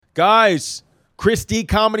Guys,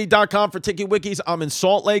 ChrisDComedy.com for Tiki Wikis. I'm in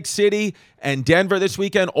Salt Lake City and Denver this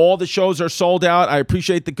weekend. All the shows are sold out. I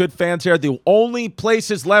appreciate the good fans here. The only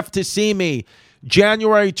places left to see me,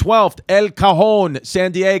 January 12th, El Cajon,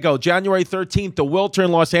 San Diego. January 13th, the Wiltern,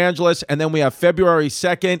 Los Angeles. And then we have February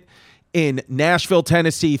 2nd in Nashville,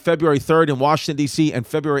 Tennessee, February 3rd in Washington, D.C., and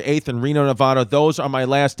February 8th in Reno, Nevada. Those are my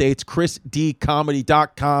last dates.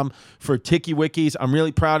 ChrisDComedy.com for Tiki Wikis. I'm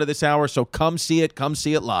really proud of this hour, so come see it. Come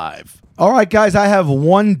see it live. All right, guys, I have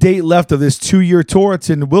one date left of this 2-year tour.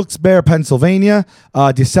 It's in Wilkes-Barre, Pennsylvania,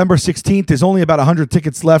 December 16th. There's only about 100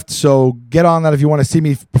 tickets left, so get on that if you want to see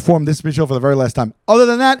me perform this show for the very last time. Other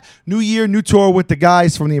than that, new year, new tour with the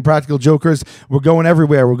guys from the Impractical Jokers. We're going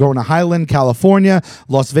everywhere. We're going to Highland, California,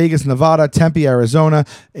 Las Vegas, Nevada, Tempe, Arizona,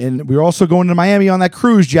 and we're also going to Miami on that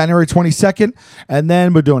cruise January 22nd, and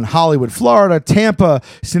then we're doing Hollywood, Florida, Tampa,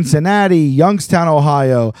 Cincinnati, Youngstown,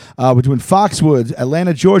 Ohio. We're doing Foxwoods,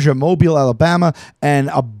 Atlanta, Georgia, Mobile, Alabama, and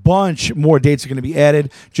a bunch more dates are going to be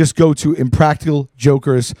added. Just go to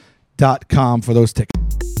impracticaljokers.com for those tickets.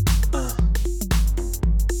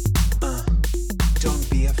 Don't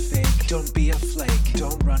be a fake, don't be a flake,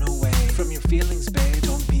 don't run away from your feelings, babe.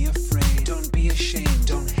 Don't be afraid, don't be ashamed,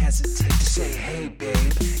 don't hesitate to say, hey babe,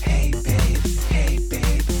 hey babe, hey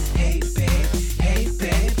babe, hey babe, hey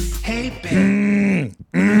babe, hey babe.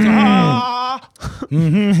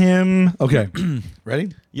 Him. Okay.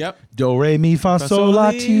 Ready? Yep. Do, re, mi, fa, sol,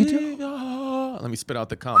 la, ti, do. Let me spit out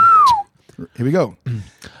the cum. Here we go.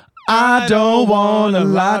 I don't want a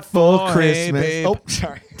lot for Christmas. Babe. Oh,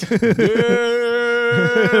 sorry.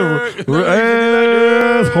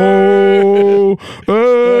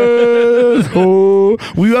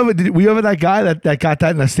 Were you ever that guy that got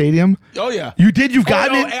that in the stadium? Oh, yeah. You did? You've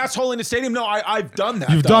gotten no, it? asshole in the stadium? No, I've done that.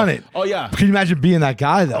 You've done it? Oh, yeah. Can you imagine being that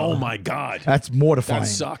guy, though? Oh, my God. That's mortifying. That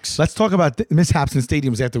sucks. Let's talk about mishaps in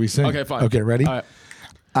stadiums after we sing. Okay, fine. Okay, ready? All right.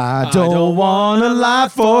 I don't want a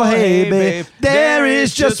lot for hey, babe. There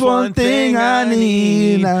is just one thing I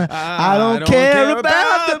need. I don't care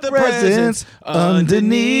about the presents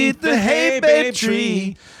underneath the hey, babe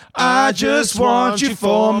tree. I just want you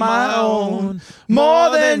for my own,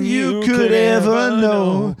 more than you could ever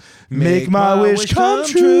know. Make my wish come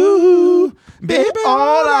true. Babe,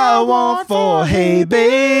 all I want for hey,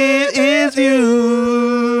 babe is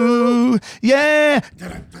you. Yeah.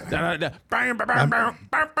 How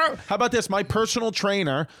about this? My personal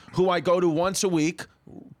trainer, who I go to once a week,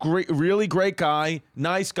 really great guy,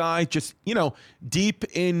 nice guy, just, deep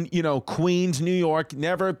in, Queens, New York,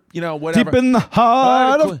 never, whatever. Deep in the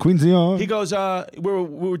heart of Queens, New York. He goes, we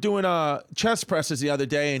were doing chest presses the other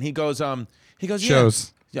day, and he goes,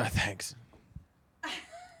 Shows. Yeah, thanks.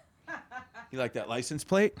 You like that license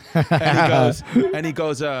plate? And he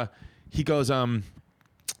goes,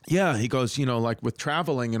 yeah, he goes, like with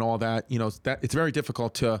traveling and all that, that it's very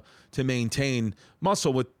difficult to maintain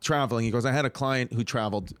muscle with traveling. He goes, I had a client who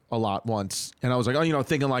traveled a lot once, and I was like,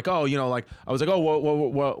 thinking like, I was like,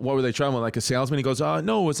 what were they traveling, like a salesman? He goes,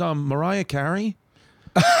 no, it was Mariah Carey.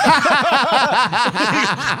 I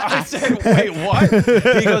said, wait, what?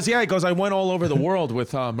 He goes, yeah. He goes, I went all over the world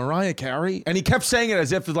with Mariah Carey, and he kept saying it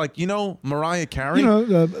as if it's like, Mariah Carey.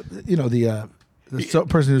 The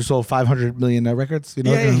person who sold 500 million records.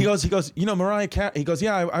 Yeah. He goes, Mariah Carey. He goes,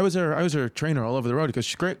 yeah, I was her trainer all over the road. He goes,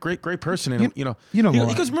 she's great person, and he goes,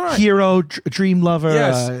 Mariah, hero, dream lover,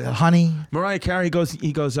 yes. Honey. Mariah Carey. He goes,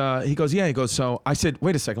 yeah. He goes, so I said,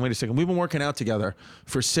 wait a second. We've been working out together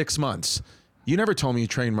for 6 months. You never told me you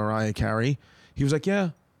trained Mariah Carey. He was like,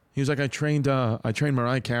 yeah. He was like, I trained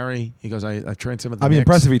Mariah Carey. He goes, I trained some of the I'd be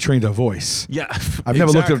impressed if he trained her voice. Yeah. I've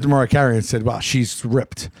never looked at Mariah Carey and said, wow, she's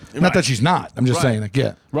ripped. Not that she's not. I'm just saying, like,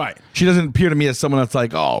 yeah. Right. She doesn't appear to me as someone that's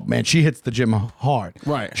like, oh, man, she hits the gym hard.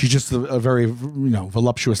 Right. She's just a very,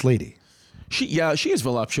 voluptuous lady. She is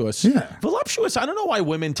voluptuous. Yeah. Voluptuous. I don't know why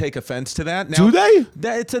women take offense to that. Now, do they?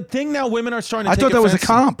 It's a thing now. Women are starting to take offense. I thought that was a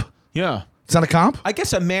comp. Yeah. It's not a comp? I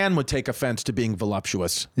guess a man would take offense to being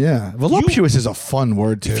voluptuous. Yeah. Voluptuous is a fun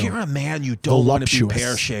word, too. If you're a man, you don't want to be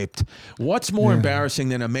pear-shaped. What's more embarrassing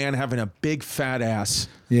than a man having a big fat ass?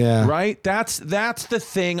 Yeah. Right? That's the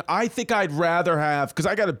thing. I think I'd rather have, because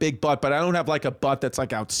I got a big butt, but I don't have like a butt that's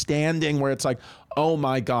like outstanding where it's like, oh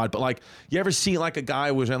my God. But like, you ever see like a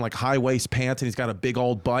guy who's in like high waist pants and he's got a big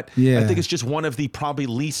old butt? Yeah. I think it's just one of the probably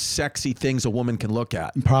least sexy things a woman can look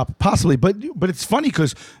at. Possibly. But it's funny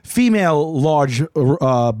because female large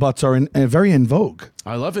butts are very in vogue.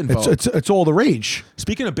 I love in Vogue. It's all the rage.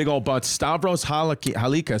 Speaking of big old butts, Stavros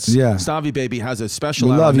Halikas, Yeah. Stavi Baby, has a special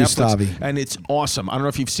We out love on you, Netflix, Stavi. and it's awesome. I don't know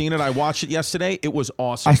if you've seen it. I watched it yesterday. It was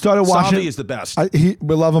awesome. I started watching. Stavi is the best.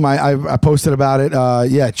 We love him. I posted about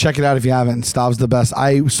it. Yeah, check it out if you haven't. Stav's the best.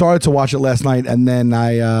 I started to watch it last night, and then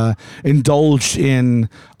I indulged in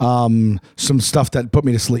some stuff that put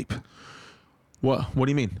me to slep. What do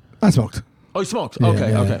you mean? I smoked. Oh, you smoked? Yeah,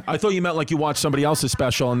 Okay. yeah. I thought you meant like you watched somebody else's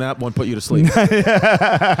special and that one put you to sleep.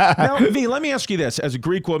 Now, V, let me ask you this. As a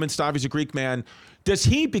Greek woman, Stavi's a Greek man. Does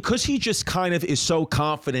he, because he just kind of is so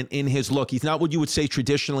confident in his look, he's not what you would say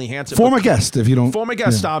traditionally handsome. Former guest, if you don't. Former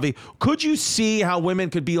guest, Stavi. Could you see how women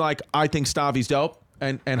could be like, I think Stavi's dope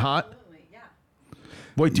and hot? Absolutely, yeah.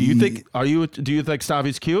 Wait, do you think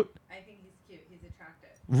Stavi's cute? I think he's cute. He's attractive.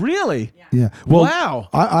 Really? Yeah. Yeah. Well, Wow.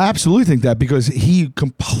 I absolutely think that because he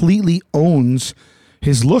completely owns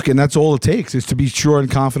his look, and that's all it takes is to be sure and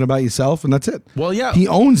confident about yourself, and that's it. Well, yeah. He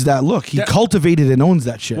owns that look. He cultivated and owns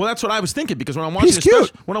that shit. Well, that's what I was thinking because when I'm watching He's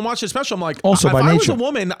cute. the special, I'm like, Also if by I nature. was a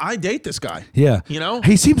woman, I date this guy. Yeah. You know?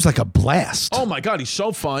 He seems like a blast. Oh my God, he's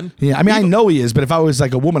so fun. Yeah, I mean, I know he is, but if I was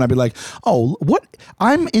like a woman, I'd be like, oh, what?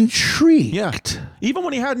 I'm intrigued. Yeah. Even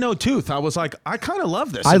when he had no tooth, I was like, I kind of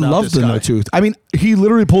love this. I about love this the guy. no tooth. I mean, he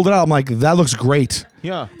literally pulled it out. I'm like, that looks great.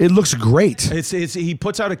 Yeah. It looks great. It's he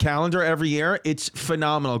puts out a calendar every year. It's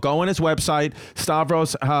phenomenal. Go on his website,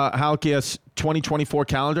 Stavros Halkias 2024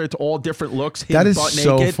 calendar. It's all different looks. Him That is butt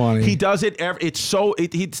so naked. funny. He does it.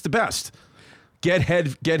 It's the best. Get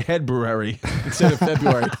Headbury instead of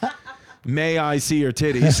February. May I see your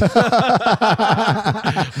titties?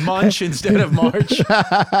 Munch instead of March. It's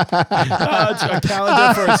a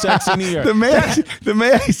calendar for a sexy New Year. The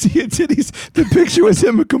May I see your titties. The picture was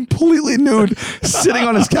him completely nude, sitting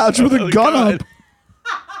on his couch with a gun God. up.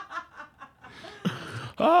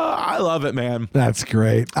 I love it, man. That's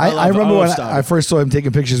great. I love remember when stuff. I first saw him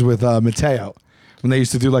taking pictures with Matteo. When they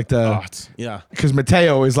used to do like the, Yeah. because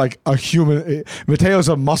Matteo is like a human. Mateo's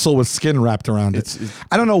a muscle with skin wrapped around it.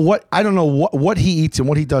 I don't know what he eats and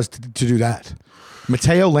what he does to do that.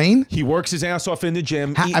 Mateo Lane. He works his ass off in the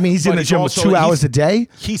gym. I mean, he's in but the gym also- 2 hours a day.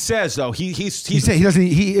 He says though he He doesn't.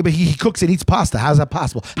 He cooks and eats pasta. How's that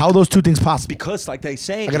possible? How are those two things possible? because like they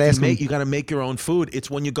say, gotta ask him. you got to make your own food. It's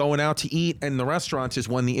when you're going out to eat and the restaurants is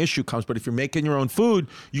when the issue comes. But if you're making your own food,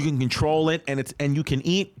 you can control it and you can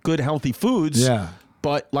eat good healthy foods. Yeah.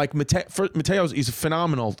 But like Mateo's, he's a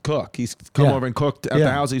phenomenal cook. He's come over and cooked at the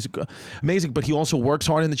house. He's amazing. But he also works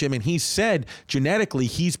hard in the gym. And he said genetically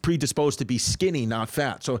he's predisposed to be skinny, not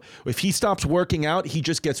fat. So if he stops working out, he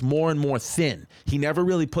just gets more and more thin. He never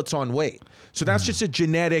really puts on weight. So that's just a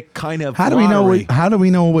genetic kind of. How do we know? lottery. How do we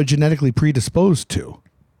know what we're genetically predisposed to?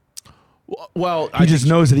 Well, He just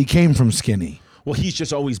knows that he came from skinny. Well, he's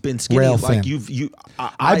just always been skinny. Rail Like thin.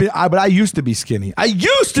 I But I used to be skinny. I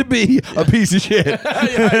used to be a piece of shit.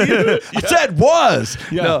 I said was.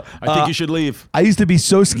 yeah. No, I think you should leave. I used to be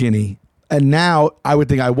so skinny, and now I would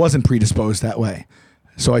think I wasn't predisposed that way.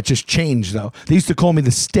 So I just changed though. They used to call me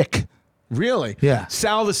the stick. Really? Yeah.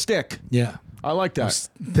 Sal the Stick. Yeah. I like I that. was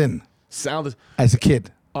thin Sal the. as a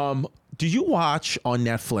kid. Do you watch on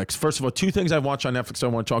Netflix? First of all, two things I've watched on Netflix I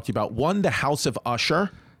want to talk to you about. One, The House of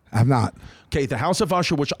Usher. I'm not. Okay, The House of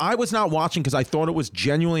Usher, which I was not watching because I thought it was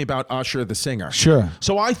genuinely about Usher, the singer. Sure.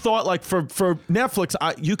 So I thought, like, for Netflix,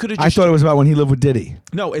 you could have I just. thought it was about when he lived with Diddy.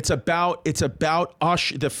 No, it's about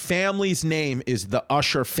Usher. The family's name is the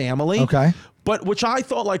Usher family. Okay. But which I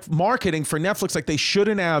thought, like, marketing for Netflix, like, they should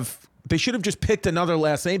have just picked another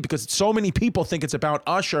last name because so many people think it's about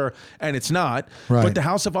Usher and it's not. Right. But The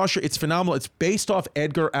House of Usher, it's phenomenal. It's based off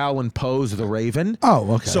Edgar Allan Poe's The Raven.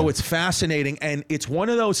 Oh, okay. So it's fascinating. And it's one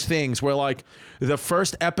of those things where, like, the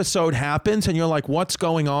first episode happens and you're like, what's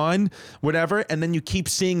going on? Whatever. And then you keep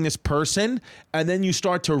seeing this person. And then you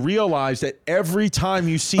start to realize that every time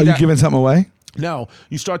you see Are that. you giving something away? No,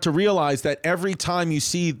 you start to realize that every time you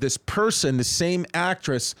see this person, the same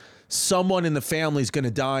actress, someone in the family is going to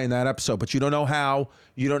die in that episode, but you don't know how,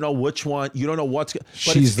 you don't know which one, you don't know what's. But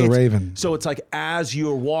She's the Raven. So it's like as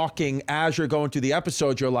you're walking, as you're going through the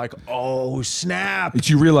episode, you're like, oh snap! Did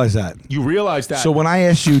you realize that? You realize that. So when I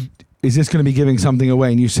asked you, is this going to be giving something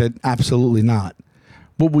away? And you said, absolutely not.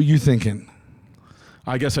 What were you thinking?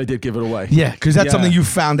 I guess I did give it away. Yeah, because that's Yeah. something you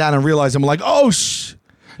found out and realized. I'm like, oh,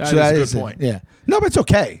 That is a good point. Yeah. No, but it's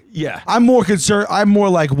okay. Yeah. I'm more concerned. I'm more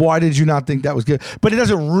like, why did you not think that was good? But it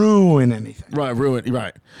doesn't ruin anything. Right,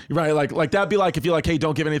 right. Like that'd be like if you're like, hey,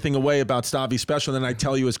 don't give anything away about Stavi's special, then I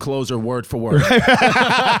tell you his closer word for word.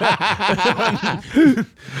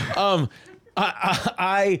 But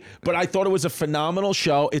I thought it was a phenomenal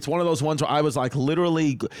show. It's one of those ones where I was like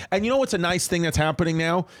literally, and you know what's a nice thing that's happening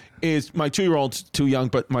now is my 2-year-old's too young,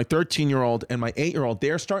 but my 13-year-old and my 8-year-old,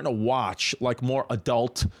 they're starting to watch like more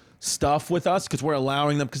adult stuff with us because we're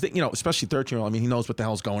allowing them, because especially 13-year-old, I mean, he knows what the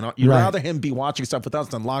hell's going on. You'd rather him be watching stuff with us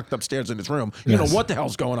than locked upstairs in his room. You know what the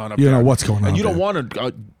hell's going on up there. You know what's going on. And you don't want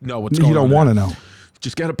to know what's going on. You don't want to know.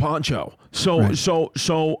 Just get a poncho. So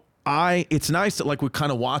it's nice that like we're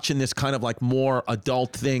kind of watching this kind of like more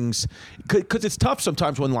adult things, because it's tough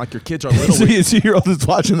sometimes when like your kids are little. So your 2-year-old is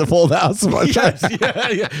watching The Full House.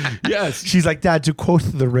 Yes. She's like, Dad, to quote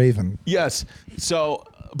the Raven. Yes. So,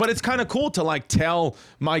 but it's kind of cool to like tell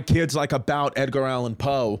my kids like about Edgar Allan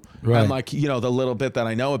Poe and like the little bit that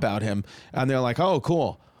I know about him, and they're like, oh,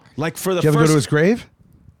 cool. Like for the Did you ever go to his grave?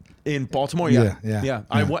 In Baltimore, yeah.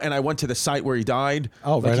 I went to the site where he died.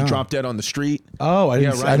 Oh, like right he on. dropped dead on the street. Oh, I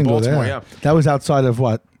didn't in go Baltimore, there. That was outside of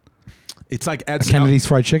what? It's like Kennedy's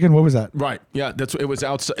Fried Chicken. What was that? Right. Yeah. It was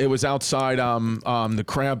outside. It was outside. The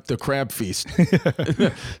crab feast.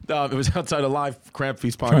 It was outside a live crab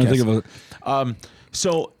feast podcast. Trying to think of it.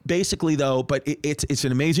 So basically, though, but it's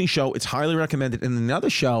an amazing show. It's highly recommended. And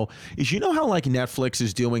another show is, how like Netflix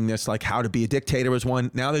is doing this, like How to Be a Dictator is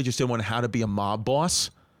one. Now they just did one, How to Be a Mob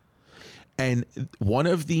Boss. And one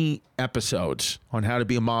of the episodes on How to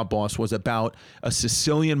Be a Mob Boss was about a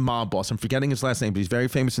Sicilian mob boss. I'm forgetting his last name, but he's very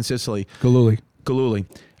famous in Sicily. Galuli.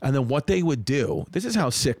 And then what they would do, this is how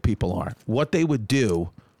sick people are. What they would do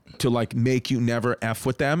to like make you never F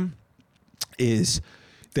with them is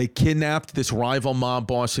they kidnapped this rival mob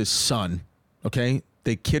boss's son. Okay?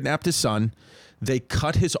 They kidnapped his son. They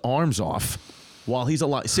cut his arms off while he's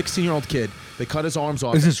alive. 16-year-old kid. They cut his arms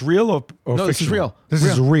off. Is this real or no, this is real. This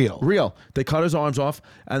is real. Real. They cut his arms off,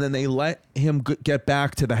 and then they let him get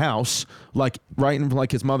back to the house, like right in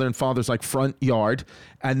like his mother and father's like front yard,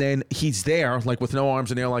 and then he's there like with no arms,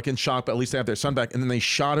 and they're like in shock, but at least they have their son back. And then they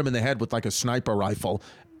shot him in the head with like a sniper rifle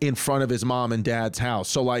in front of his mom and dad's house.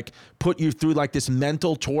 So like put you through like this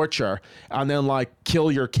mental torture, and then like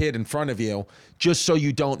kill your kid in front of you just so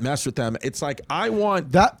you don't mess with them. It's like, I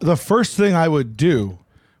want that. The first thing I would do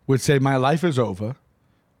would say my life is over,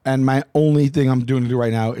 and my only thing I'm doing to do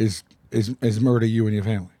right now is murder you and your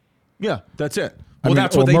family. Yeah, that's it. Well,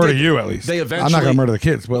 that's what they murder did. You at least. They eventually. I'm not gonna murder the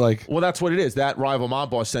kids, but like. Well, that's what it is. That rival mob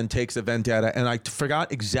boss then takes a vendetta, and I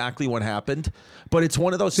forgot exactly what happened, but it's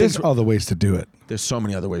one of those things. There's other ways to do it. There's so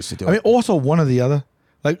many other ways to do it. I mean, also one or the other.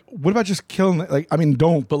 Like, what about just killing? Like, I mean,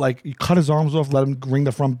 don't. But like, you cut his arms off, let him ring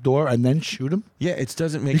the front door, and then shoot him. Yeah, it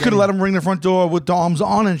doesn't make. You could have let him ring the front door with the arms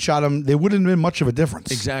on and shot him. There wouldn't have been much of a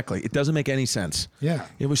difference. Exactly. It doesn't make any sense. Yeah,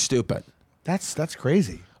 it was stupid. That's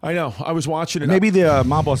crazy. I know. I was watching it. Maybe the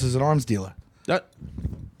mob boss is an arms dealer.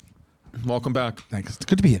 Welcome back. Thanks. It's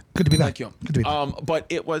good to be here. Good to be back. Thank you. Good to be back. But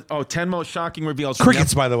it was 10 most shocking reveals.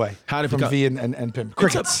 Crickets, by the way. How did from V and Pim?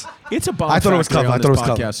 Crickets. It's a bomb. I thought it was clever. I thought it was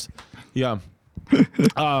clever. Yeah.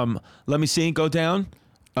 Let me see. Go down.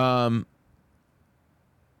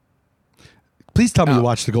 Please tell me you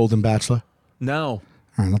watched The Golden Bachelor. No. All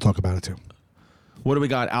right, I'll talk about it too. What do we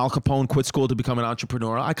got? Al Capone quit school to become an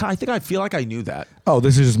entrepreneur. I feel like I knew that. Oh,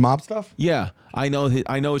 this is just mob stuff? Yeah, I know.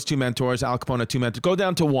 I know his two mentors. Al Capone had two mentors. Go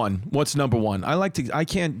down to one. What's number one? I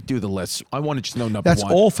can't do the list. I want to just know number one. That's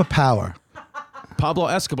all for power. Pablo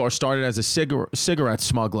Escobar started as a cigarette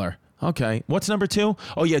smuggler. Okay. What's number two?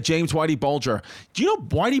 Oh yeah, James Whitey Bulger. Do you know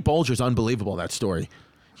Whitey Bulger's unbelievable? That story.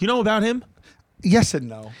 You know about him? Yes and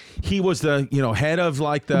no. He was the head of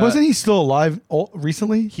like the. Wasn't he still alive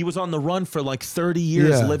recently? He was on the run for like 30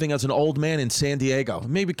 years, living as an old man in San Diego.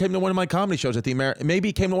 Maybe came to one of my comedy shows at the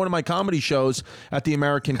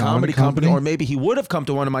American Comedy Company, or maybe he would have come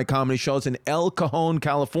to one of my comedy shows in El Cajon,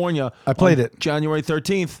 California. I played it January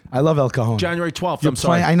 13th. I love El Cajon. January 12th. I'm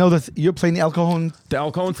sorry. I know that you're playing the El Cajon. The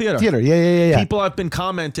El Cajon Theater. Yeah. People have been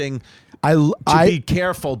commenting to be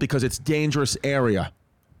careful because it's a dangerous area.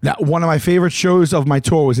 Now, one of my favorite shows of my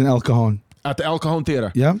tour was in El Cajon. At the El Cajon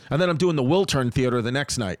Theater. Yeah. And then I'm doing the Wiltern Theater the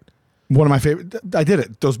next night. One of my favorite. I did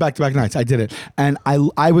it. Those back-to-back nights. I did it. And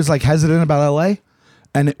I was like hesitant about LA.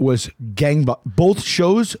 And it was both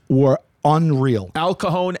shows were unreal. El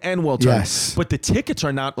Cajon and Wiltern. Yes. But the tickets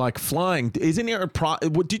are not like flying. Isn't there a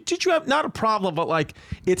problem? Did you have not a problem, but like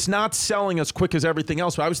it's not selling as quick as everything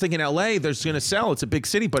else? But I was thinking LA, there's going to sell. It's a big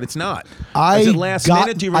city, but it's not. Is it last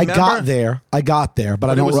minute? Do you remember? I got there,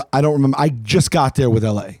 but I don't remember. I just got there with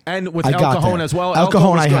LA. And with El Cajon as well. El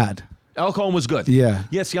Cajon I had. El Cajon was good. Yeah.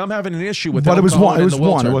 Yeah, see, I'm having an issue with but El Cajon it was and the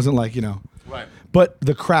one. Wiltern. It wasn't like, Right. But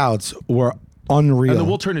the crowds were unreal. And the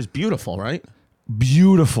Wiltern is beautiful, right?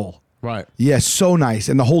 Beautiful. Right. Yeah, so nice.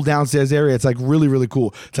 And the whole downstairs area, it's like really, really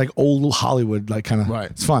cool. It's like old Hollywood, like kind of. Right.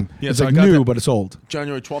 It's fun. Yeah, it's so like I got new, that- but it's old.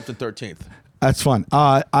 January 12th and 13th. That's fun.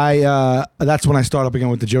 That's when I start up again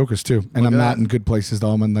with the Jokers too, and I'm at not that. in good places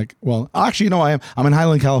though. I'm in like, well, actually, no, I am. I'm in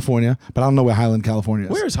Highland, California, but I don't know where Highland, California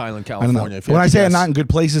is. Where is Highland, I don't know. California? If you When had I to say I'm guess? not in good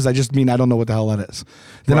places, I just mean I don't know what the hell that is.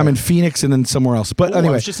 Then I'm Right. in Phoenix and then somewhere else. But Ooh, I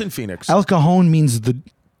anyway, was just in Phoenix. El Cajon means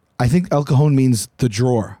I think El Cajon means the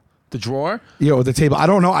drawer. The drawer? Yeah, or the table. I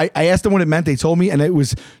don't know. I asked them what it meant. They told me, and it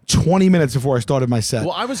was 20 minutes before I started my set.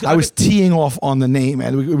 Well, I was teeing off on the name,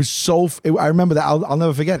 and it was so. I remember that. I'll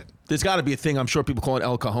never forget it. There's got to be a thing. I'm sure people call it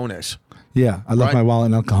El Cajones. Yeah, I left Right. my wallet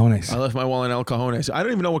in El Cajones. I left my wallet in El Cajones. I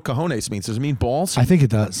don't even know what Cajones means. Does it mean balls? I think it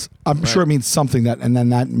does. I'm sure it means something and then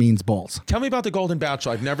that means balls. Tell me about the Golden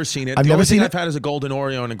Bachelor. I've never seen it. I've the never only seen thing it? I've had is a golden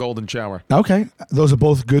Oreo and a golden shower. Okay, those are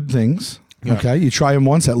both good things. Yeah. Okay, you try them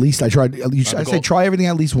once at least. I say gold- try everything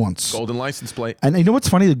at least once. Golden license plate. And you know what's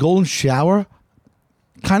funny? The golden shower,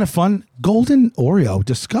 kind of fun. Golden Oreo,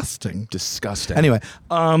 disgusting. Disgusting. Anyway,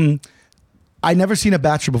 I never seen a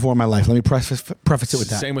Bachelor before in my life. Let me preface it with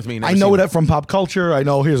that. Same with me, I never know seen it from pop culture. I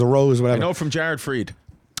know here's a rose, whatever. I know from Jared Freed.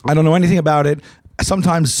 I don't know anything about it.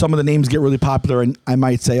 Sometimes some of the names get really popular, and I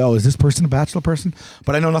might say, "Oh, is this person a Bachelor person?"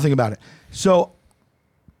 But I know nothing about it. So,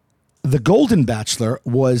 the Golden Bachelor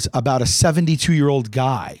was about a 72-year-old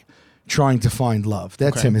guy trying to find love.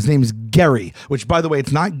 That's Okay. him. His name is Gary, which, by the way,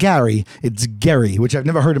 it's not Gary, it's Gary, which I've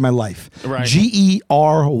never heard in my life. Right. Gery,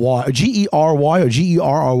 Gery or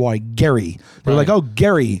Gerry. Gary. They're Right. like, "Oh,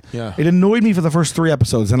 Gary." Yeah. It annoyed me for the first 3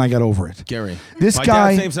 episodes, and I got over it. Gary. This My guy-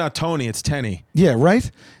 dad's name's not Tony. It's Tenny. Yeah,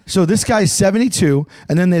 right? So this guy's 72,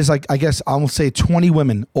 and then there's like, I guess I'll say 20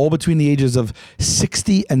 women, all between the ages of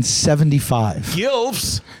 60 and 75.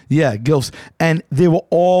 Gilfs. Yeah, gilfs. And they were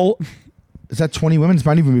all, is that 20 women? It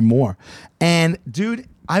might even be more. And dude,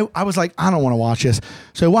 I was like, I don't want to watch this.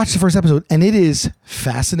 So I watched the first episode, and it is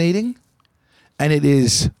fascinating. And it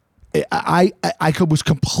is, was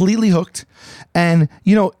completely hooked. And,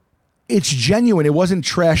 you know, it's genuine. It wasn't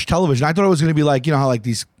trash television. I thought it was going to be like, you know, how like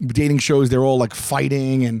these dating shows, they're all like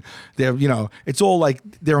fighting and they're, you know, it's all like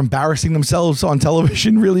they're embarrassing themselves on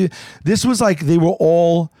television, really. This was like they were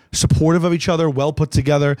all supportive of each other, well put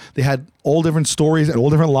together. They had all different stories and all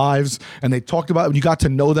different lives, and they talked about it. You got to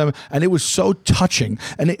know them, and it was so touching.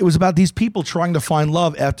 And it was about these people trying to find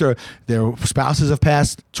love after their spouses have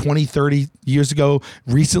passed 20, 30 years ago,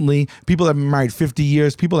 recently, people that have been married 50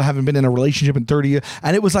 years, people that haven't been in a relationship in 30 years.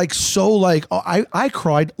 And it was like so like, oh, I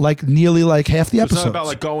cried like nearly like half the It's episodes. not about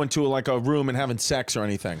like going to like a room and having sex or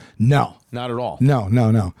anything. No. Not at all. No.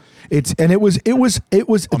 It was.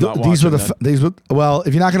 not These were watching these were. Well,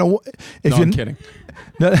 if you're not gonna, if No, you're I'm kidding.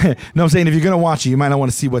 No, I'm saying if you're gonna watch it, you might not want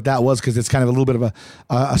to see what that was because it's kind of a little bit of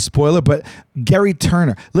a spoiler. But Gary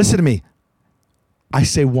Turner, listen to me. I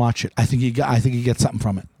say watch it. I think you get something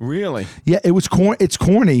from it. Really? Yeah, it's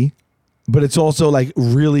corny, but it's also like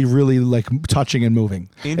really, really like touching and moving.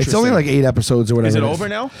 It's only Interesting. like 8 episodes or whatever. Is it over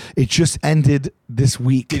now? It just ended this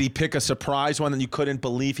week. Did he pick a surprise one that you couldn't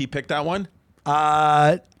believe he picked that one?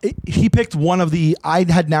 He picked one of the. I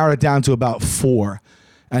had narrowed it down to about 4,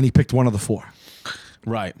 and he picked one of the 4.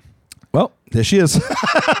 Right. Well, there she is.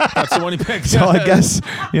 That's the one he picked. So I guess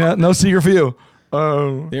no secret for you.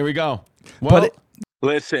 Here we go. But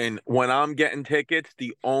Listen, when I'm getting tickets,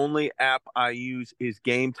 the only app I use is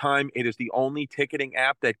Game Time. It is the only ticketing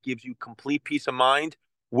app that gives you complete peace of mind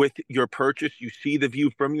with your purchase. You see the view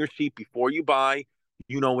from your seat before you buy.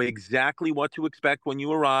 You know exactly what to expect when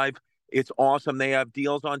you arrive. It's awesome. They have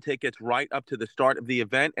deals on tickets right up to the start of the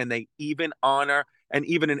event, and they even honor, and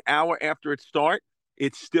even an hour after it starts,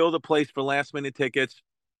 it's still the place for last minute tickets.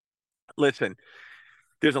 Listen,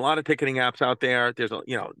 there's a lot of ticketing apps out there.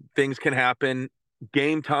 Things can happen.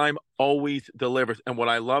 Game Time always delivers. And what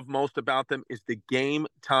I love most about them is the Game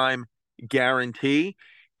Time guarantee.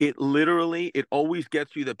 It always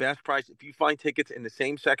gets you the best price. If you find tickets in the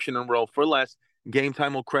same section and row for less, Game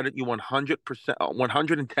Time will credit you 100%,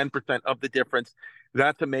 110% of the difference.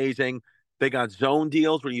 That's amazing. They got zone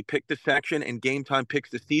deals where you pick the section and Game Time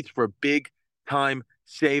picks the seats for big time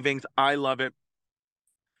savings. I love it.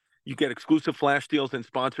 You get exclusive flash deals and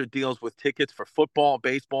sponsored deals with tickets for football,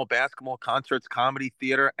 baseball, basketball, concerts, comedy,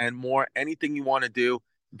 theater, and more. Anything you want to do,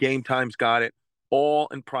 Game Time's got it. All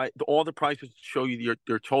the prices show you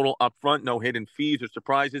your total upfront, no hidden fees or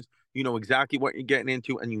surprises. You know exactly what you're getting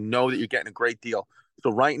into, and you know that you're getting a great deal.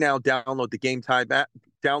 So right now, download the Game Time app.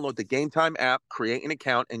 Download the Game Time app, create an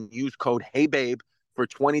account, and use code HeyBabe for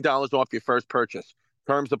 $20 off your first purchase.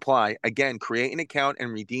 Terms apply. Again, create an account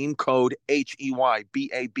and redeem code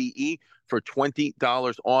HEYBABE for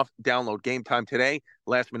 $20 off. Download Game Time today.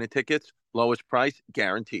 Last minute tickets, lowest price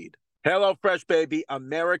guaranteed. HelloFresh, baby,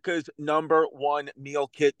 America's #1 meal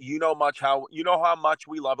kit. You know how much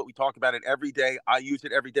we love it. We talk about it every day. I use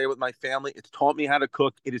it every day with my family. It's taught me how to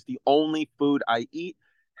cook. It is the only food I eat.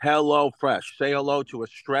 HelloFresh. Say hello to a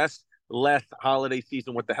stress-less holiday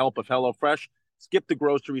season with the help of HelloFresh. Skip the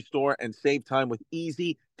grocery store and save time with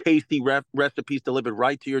easy, tasty recipes delivered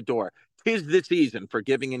right to your door. 'Tis the season for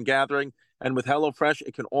giving and gathering, and with HelloFresh,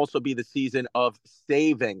 it can also be the season of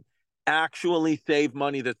saving. Actually save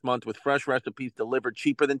money this month with fresh recipes delivered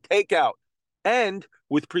cheaper than takeout. And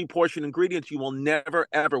with pre-portioned ingredients, you will never,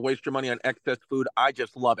 ever waste your money on excess food. I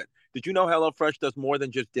just love it. Did you know HelloFresh does more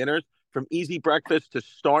than just dinners? From easy breakfast to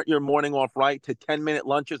start your morning off right to 10-minute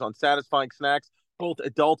lunches on satisfying snacks, both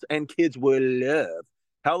adults and kids will love.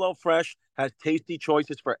 HelloFresh has tasty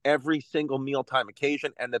choices for every single mealtime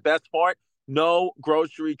occasion. And the best part, no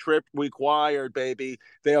grocery trip required, baby.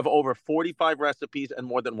 They have over 45 recipes and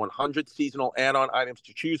more than 100 seasonal add-on items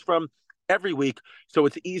to choose from every week. So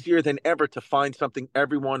it's easier than ever to find something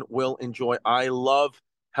everyone will enjoy. I love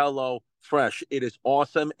HelloFresh. It is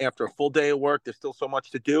awesome. After a full day of work, there's still so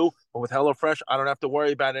much to do. But with HelloFresh, I don't have to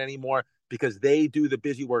worry about it anymore because they do the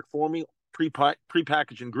busy work for me.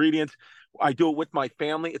 Prepackaged ingredients. I do it with my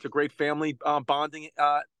family. It's a great family bonding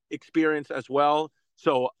experience as well.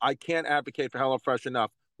 So I can't advocate for HelloFresh enough.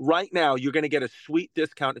 Right now, you're going to get a sweet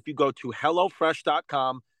discount if you go to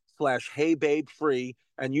HelloFresh.com/HeyBabeFree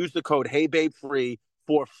and use the code HeyBabeFree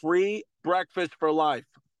for free breakfast for life.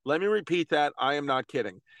 Let me repeat that. I am not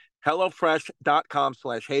kidding.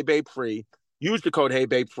 HelloFresh.com/HeyBabeFree. Use the code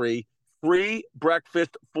HeyBabeFree. Free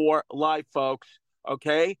breakfast for life, folks.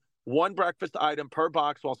 Okay? One breakfast item per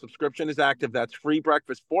box while subscription is active. That's free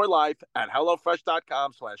breakfast for life at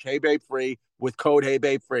HelloFresh.com/HeyBabeFree with code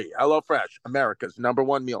HeyBabeFree. HelloFresh, America's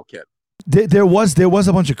 #1 meal kit. There was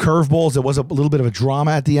a bunch of curveballs. There was a little bit of a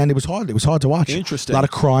drama at the end. It was hard. It was hard to watch. Interesting. A lot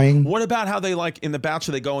of crying. What about how they, like, in The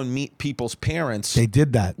Bachelor, they go and meet people's parents? They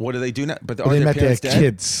did that. What do they do now? But They met their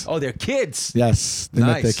kids. Oh, their kids. Yes, they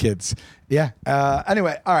met their Nice. kids. Yeah.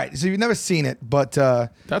 Anyway, all right. So you've never seen it, but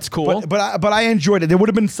That's cool. But I enjoyed it. There would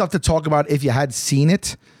have been stuff to talk about if you had seen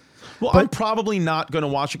it. Well, I'm probably not going to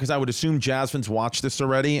watch it because I would assume Jasmine's watched this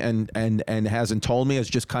already and hasn't told me. Has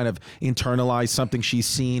just kind of internalized something she's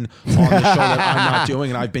seen on the show that I'm not doing,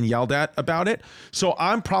 and I've been yelled at about it. So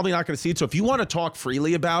I'm probably not going to see it. So if you want to talk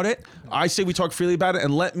freely about it, I say we talk freely about it,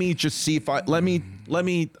 and let me just see if let me.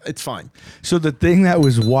 It's fine. So the thing that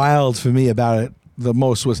was wild for me about it the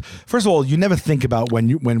most was, first of all, you never think about when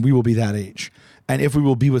we will be that age. And if we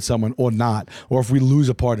will be with someone or not, or if we lose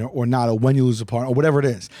a partner or not, or when you lose a partner, or whatever it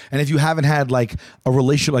is. And if you haven't had like a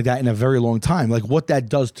relationship like that in a very long time, like what that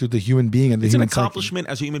does to the human being and the It's an human psyche. accomplishment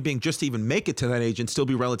as a human being just to even make it to that age and still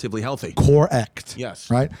be relatively healthy. Correct. Yes.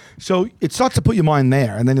 Right? So it starts to put your mind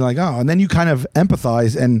there. And then you're like, oh, and then you kind of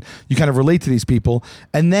empathize and you kind of relate to these people.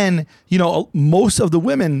 And then, most of the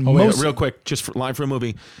women. Oh, wait, real quick, just for line for a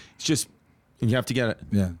movie. It's just, and you have to get it.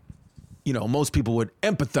 Yeah. Most people would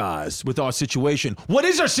empathize with our situation. What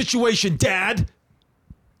is our situation, Dad?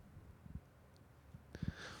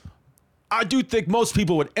 I do think most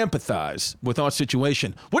people would empathize with our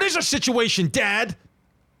situation. What is our situation, Dad?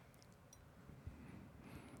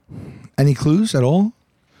 Any clues at all?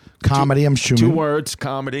 Comedy, I'm assuming. 2 words,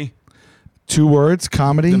 comedy. 2 words,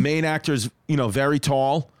 comedy. The main actor's, very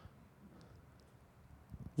tall.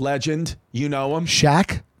 Legend. You know him.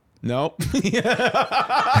 Shaq. Nope. Yeah,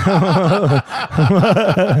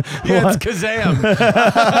 it's Kazam.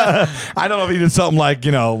 I don't know if he did something like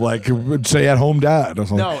say at home dad or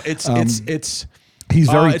something. No, it's he's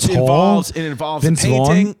very tall. It involves Vince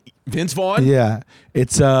painting. Vaughn? Vince Vaughn. Yeah,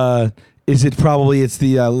 it's is it probably it's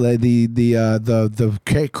the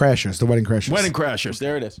Crashers, the Wedding Crashers. Wedding Crashers.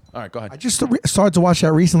 There it is. All right, go ahead. I just started to watch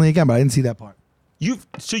that recently again, but I didn't see that part.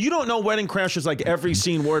 So you don't know Wedding Crashers like every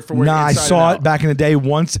scene word for word. Nah, I inside saw and it out. back in the day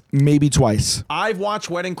once, maybe twice. I've watched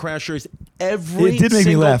Wedding Crashers every It did make me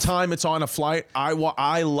single laugh. time it's on a flight. I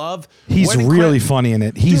love. He's Wedding really Cra- funny in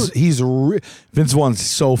it. Vince Vaughn's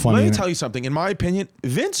so funny. Let me in tell it. you something. In my opinion,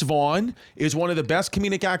 Vince Vaughn is one of the best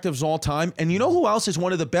comedic actors of all time. And you know who else is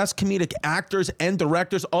one of the best comedic actors and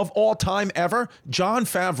directors of all time ever? Jon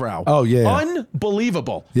Favreau. Oh, yeah.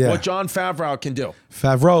 Unbelievable what Jon Favreau can do.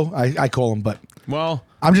 Favreau, I call him, but Well,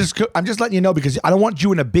 I'm just letting you know because I don't want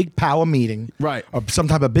you in a big power meeting, Right. Or some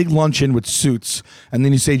type of big luncheon with suits, and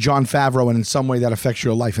then you say Jon Favreau, and in some way that affects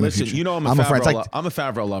your life in listen, the future. I'm a Favreau. I'm a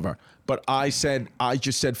Favreau lover, but I just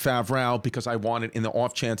said Favreau because I wanted in the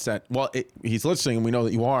off chance that he's listening, and we know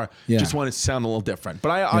that you are. Yeah. Just wanted to sound a little different. But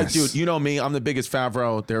I Yes. dude, you know me, I'm the biggest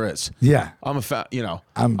Favreau there is. Yeah. I'm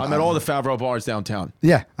at all the Favreau bars downtown.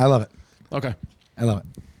 Yeah, I love it. Okay, I love it.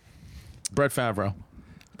 Brett Favreau.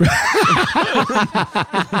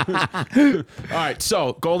 All right,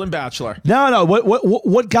 so Golden Bachelor. No.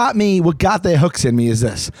 What got their hooks in me is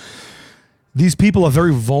this. These people are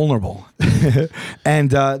very vulnerable,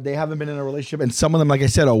 and they haven't been in a relationship. And some of them, like I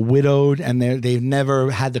said, are widowed, and they've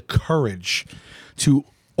never had the courage to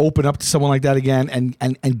open up to someone like that again,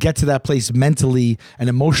 and get to that place mentally and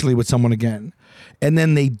emotionally with someone again. And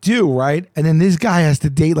then they do, right? And then this guy has to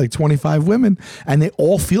date like 25 women, and they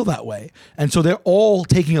all feel that way. And so they're all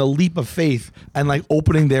taking a leap of faith and like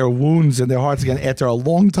opening their wounds and their hearts again after a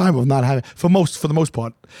long time of not having, for the most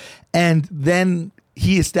part. And then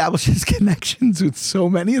he establishes connections with so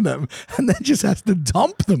many of them, and then just has to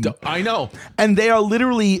dump them. I know. And they are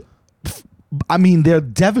literally, I mean, they're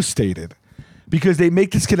devastated because they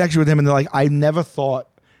make this connection with him, and they're like, I never thought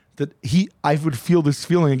that I would feel this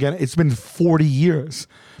feeling again. It's been 40 years.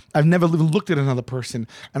 I've never looked at another person,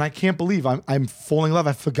 and I can't believe I'm falling in love.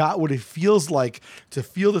 I forgot what it feels like to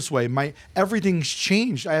feel this way. Everything's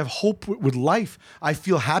changed. I have hope with life. I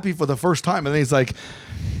feel happy for the first time. And then he's like,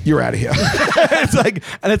 "You're out of here."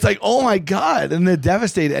 it's like, oh my God. And they're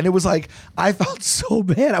devastated. And it was like, I felt so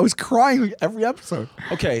bad. I was crying like every episode.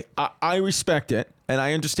 Okay, I respect it and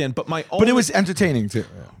I understand, but but it was entertaining too.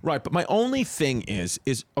 Right, but my only thing is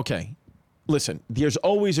okay. Listen, there's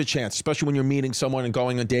always a chance, especially when you're meeting someone and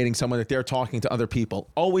going and dating someone, that they're talking to other people.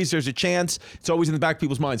 Always there's a chance. It's always in the back of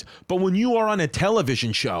people's minds. But when you are on a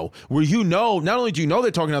television show where you know, not only do you know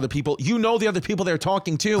they're talking to other people, you know the other people they're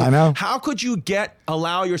talking to. I know. How could you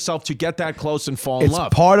allow yourself to get that close and fall in love?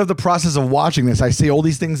 It's part of the process of watching this. I say all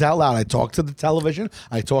these things out loud. I talk to the television.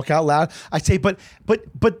 I talk out loud. I say, but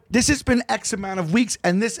this has been X amount of weeks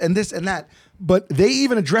and this and this and that. But they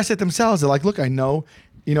even address it themselves. They're like, look, I know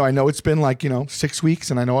it's been like, 6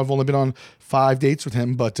 weeks, and I know I've only been on 5 dates with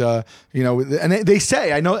him, but and they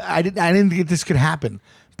say, I know I didn't think this could happen,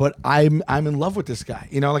 but I'm in love with this guy,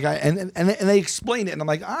 and they explain it, and I'm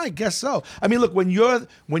like, I guess so. I mean, look, when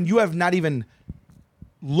you have not even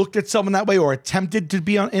looked at someone that way or attempted to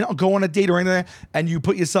go on a date or anything, and you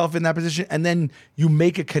put yourself in that position, and then you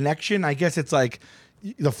make a connection, I guess it's like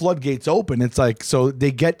the floodgates open. It's like, so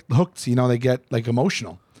they get hooked, they get like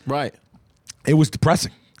emotional. Right. It was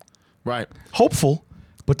depressing. Right. Hopeful,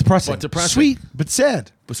 but depressing. Sweet, but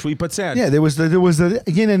sad. Sweet, but sad. Yeah, there was the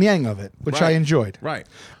yin and yang of it, which I enjoyed. Right.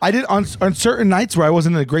 I did on certain nights where I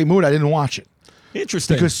wasn't in a great mood, I didn't watch it.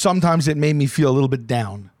 Interesting. Because sometimes it made me feel a little bit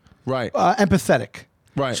down. Right. Empathetic.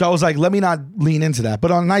 Right. So I was like, let me not lean into that.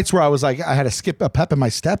 But on nights where I was like, I had to skip a pep in my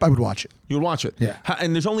step, I would watch it. You would watch it? Yeah.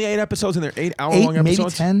 And there's only 8 episodes in there, 8-hour-long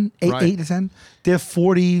episodes? Maybe 10, 8 to 10. They're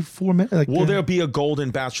 44 minutes. Like, will there be a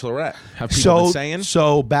Golden Bachelorette? Have people been saying?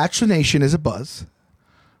 So Bachelor Nation is a buzz.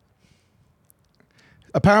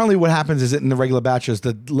 Apparently what happens is that in the regular Bachelors,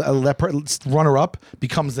 the runner-up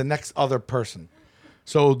becomes the next other person.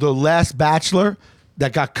 So the last Bachelor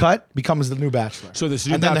that got cut becomes the new Bachelor. So this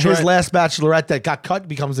new and then his last Bachelorette that got cut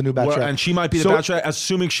becomes the new Bachelorette. Well, and she might be the Bachelorette,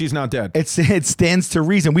 assuming she's not dead. It stands to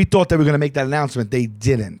reason. We thought they were going to make that announcement. They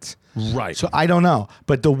didn't. Right. So I don't know.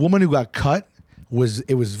 But the woman who got cut was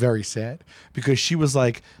very sad because she was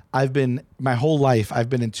like, my whole life, I've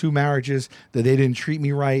been in 2 marriages that they didn't treat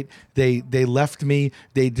me right. They left me.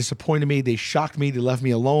 They disappointed me. They shocked me. They left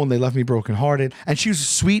me alone. They left me brokenhearted. And she was a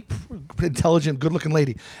sweet, intelligent, good-looking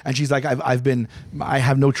lady. And she's like, I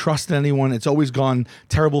have no trust in anyone. It's always gone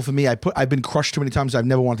terrible for me. I've been crushed too many times. I've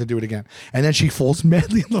never wanted to do it again. And then she falls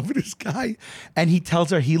madly in love with this guy. And he tells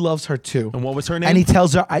her he loves her too. And what was her name? And he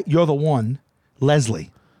tells her, you're the one,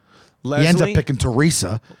 Leslie. He ends up picking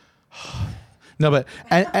Teresa. No, but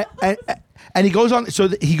and he goes on. So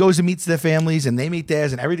he goes and meets their families, and they meet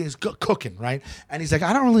theirs, and everything's cooking, right? And he's like,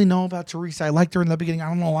 I don't really know about Teresa. I liked her in the beginning. I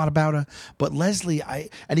don't know a lot about her, but Leslie,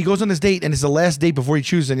 and he goes on this date, and it's the last date before he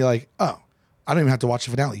chooses, and you're like, oh, I don't even have to watch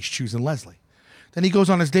the finale. He's choosing Leslie. Then he goes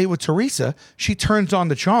on his date with Teresa. She turns on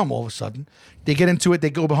the charm all of a sudden. They get into it. They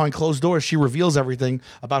go behind closed doors. She reveals everything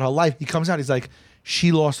about her life. He comes out. He's like,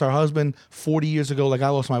 she lost her husband 40 years ago, like I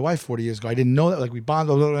lost my wife 40 years ago. I didn't know that. Like we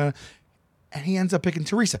bonded. Blah, blah, blah. And he ends up picking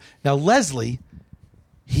Teresa. Now Leslie,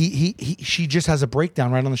 she just has a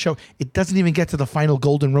breakdown right on the show. It doesn't even get to the final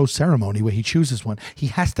Golden Rose ceremony where he chooses one. He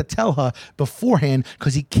has to tell her beforehand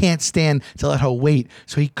because he can't stand to let her wait.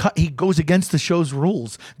 So he goes against the show's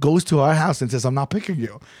rules, goes to our house and says, I'm not picking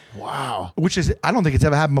you. Wow. Which is, I don't think it's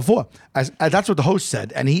ever happened before. That's what the host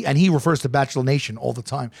said. And he refers to Bachelor Nation all the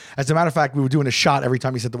time. As a matter of fact, we were doing a shot every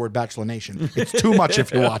time he said the word Bachelor Nation. It's too much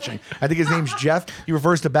if you're watching. I think his name's Jeff. He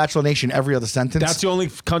refers to Bachelor Nation every other sentence. That's the only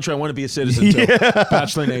country I want to be a citizen to. Bachelor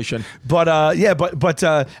Bachelor Nation. But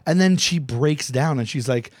and then she breaks down and she's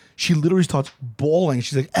like, she literally starts bawling.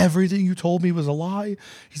 She's like, everything you told me was a lie.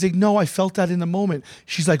 He's like, no, I felt that in the moment.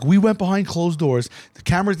 She's like, we went behind closed doors. The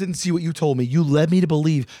cameras didn't see what you told me. You led me to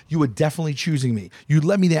believe you were definitely choosing me. You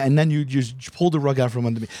led me there, and then you just pulled the rug out from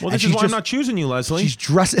under me. Well, and this is why I'm not choosing you, Leslie. She's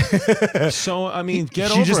dressing. So, I mean,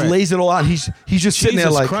 get she over just it. lays it all out. He's just sitting there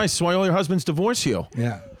Jesus like, Christ, that's why all your husbands divorce you.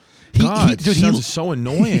 yeah. God, dude, sounds so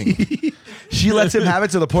annoying. She lets him have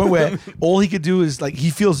it to the point where all he could do is like, he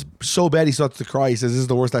feels so bad he starts to cry. He says, this is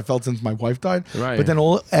the worst I felt since my wife died. Right. But then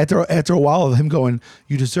after a while of him going,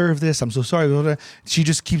 you deserve this, I'm so sorry, blah, blah, blah, she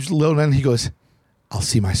just keeps little, and he goes, I'll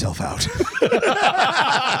see myself out.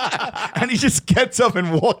 And he just gets up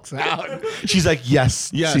and walks out. She's like,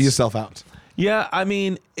 yes. See yourself out. Yeah, I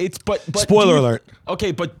mean, it's but Spoiler alert.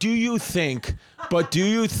 Okay, but do you think? My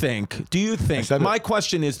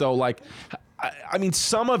question is though, like, I mean,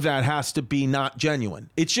 some of that has to be not genuine.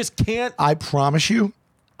 It just can't. I promise you,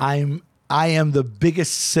 I am the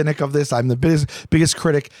biggest cynic of this. I'm the biggest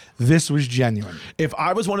critic. This was genuine. If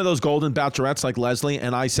I was one of those golden bachelorettes like Leslie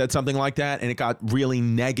and I said something like that and it got really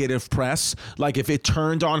negative press, like if it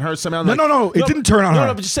turned on her somehow. No, it didn't turn on her.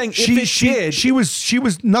 No, but just saying, if it did. She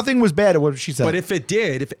was, nothing was bad at what she said. But if it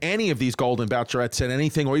did, if any of these golden bachelorettes said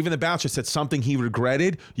anything, or even the bachelor said something he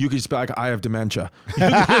regretted, you could just be like, I have dementia. You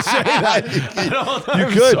could say that. You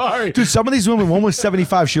I'm could. sorry. Dude, some of these women, one was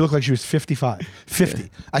 75. She looked like she was 55. 50.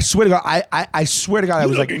 I swear to God, I swear to God, I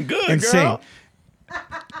was like good, insane. girl.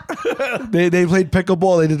 They played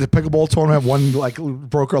pickleball. They did the pickleball tournament. One like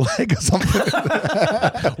broke her leg or something.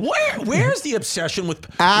 Where's the obsession with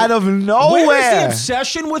Out of nowhere? Where's the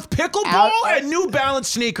obsession with pickleball and New Balance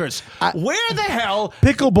sneakers? Where the hell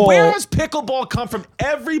Pickleball? Where has pickleball come from?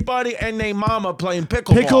 Everybody and their mama playing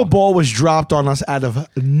pickleball. Pickleball was dropped on us out of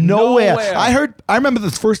nowhere. I remember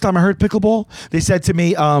the first time I heard pickleball. They said to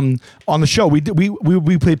me on the show, we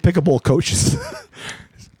played pickleball coaches.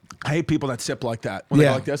 I hate people that sip like that when they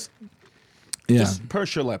go like this. Yeah. Just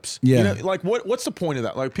purse your lips. Yeah. You know, like what's the point of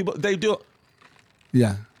that? Like people, they do.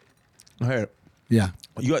 Yeah. I hear it. Yeah.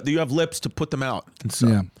 You have lips to put them out and stuff.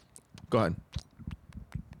 Yeah. Go ahead.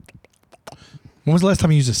 When was the last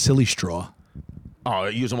time you used a silly straw? Oh, I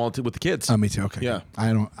use them all with the kids. Oh, me too. Okay. Yeah.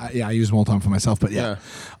 I use them all the time for myself, but yeah.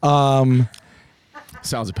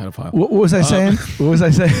 Sounds a pedophile. What was I saying? What was I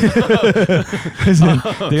saying?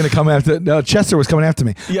 They're gonna come after. No, Chester was coming after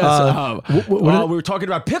me. Yes. We were talking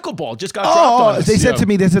about pickleball. Just got dropped on us. They said to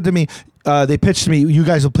me. They pitched to me. You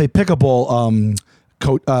guys will play pickleball.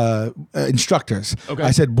 Instructors. Okay. I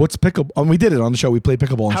said, "What's pickleball?" And we did it on the show. We played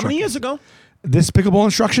pickleball. How many years ago? This pickleball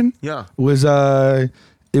instruction? Yeah. Was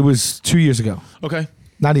it was 2 years ago. Okay.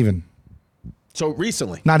 Not even. So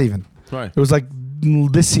recently. Not even. Right. It was like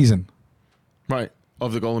this season. Right.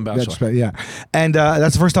 Of the Golden Bachelor. That's right, yeah. And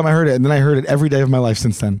that's the first time I heard it, and then I heard it every day of my life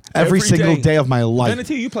since then. Every single day of my life.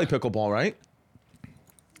 Vanity, you play pickleball, right?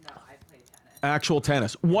 No, I play tennis. Actual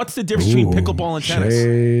tennis. What's the difference between pickleball and tennis?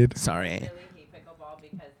 Shade. Sorry. I really hate pickleball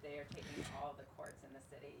because they are taking all the courts in the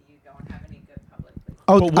city. You don't have any good public places.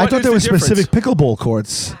 Oh, But I what thought is there the was specific difference? pickleball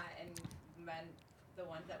courts. Yeah, and the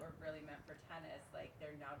ones that were really meant for tennis, like they're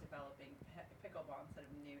now developing pickleball instead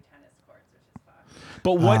of new tennis courts, which is fun.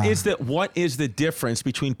 But what is the difference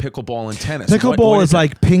between pickleball and tennis? Pickleball What is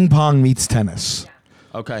like ping pong meets tennis.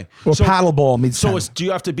 okay. Or paddleball meets tennis. Do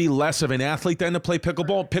you have to be less of an athlete then to play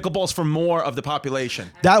pickleball? Pickleball's for more of the population.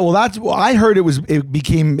 I heard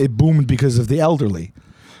it boomed because of the elderly.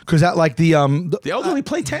 Because that like the The elderly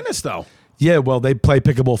play tennis though. yeah, well they play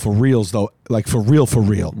pickleball for reals though, like for real.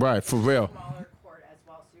 Right, for real. Smaller court as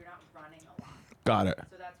well, so you're not running a lot. Got it.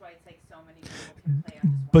 So that's why it's like so many people can play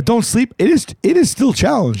on just But don't sleep. It is still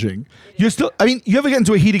challenging. You're still. I mean, you ever get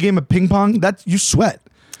into a heated game of ping pong? You sweat.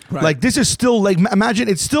 Right. Like this is still like imagine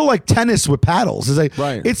it's still like tennis with paddles. It's like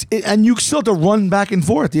Right. and you still have to run back and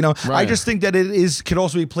forth. You know. I Right. just think that could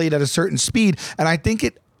also be played at a certain speed, and I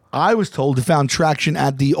think I was told it found traction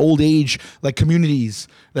at the old age like communities.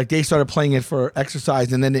 Like they started playing it for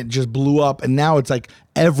exercise, and then it just blew up, and now it's like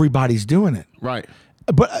everybody's doing it. Right.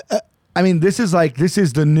 But I mean, this is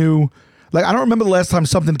the new. Like I don't remember the last time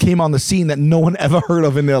something came on the scene that no one ever heard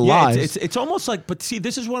of in their lives. It's almost like, but see,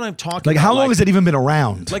 this is what I'm talking Like about. how long has it even been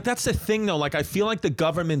around? Like that's the thing though. Like I feel like the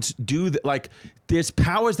governments do that. Like there's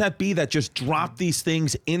powers that be that just drop these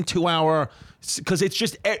things into our, because it's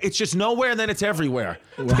just nowhere and then it's everywhere.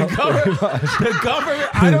 The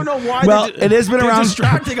government. I don't know why. Well, it has been they're around.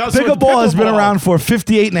 Distracting us with Pickleball has been pickleball. around for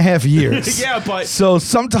 58 and a half years. Yeah, but So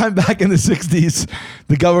sometime back in the 60s,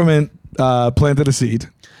 the government planted a seed.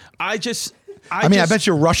 I mean, I bet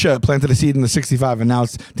you Russia planted a seed in the 65, and now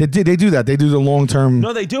they do that. They do the long-term.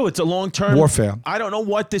 No, they do. It's a long-term warfare. I don't know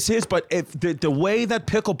what this is, but if the way that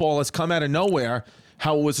pickleball has come out of nowhere,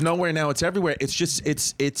 how it was nowhere, now it's everywhere. It's just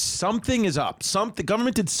it's something is up. The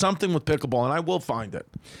government did something with pickleball, and I will find it.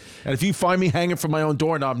 And if you find me hanging from my own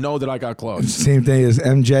doorknob, know that I got close. Same thing as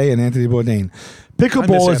MJ and Anthony Bourdain.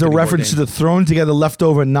 Pickleball is a reference to the thrown together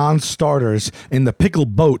leftover non-starters in the pickle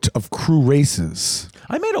boat of crew races.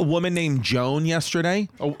 I met a woman named Joan yesterday.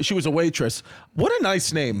 Oh, she was a waitress. What a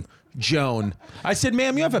nice name, Joan. I said,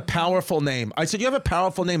 ma'am, you have a powerful name. I said, you have a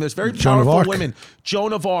powerful name. There's very powerful women.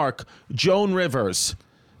 Joan of Arc, Joan Rivers,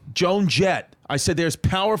 Joan Jett. I said, there's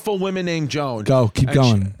powerful women named Joan. Go, keep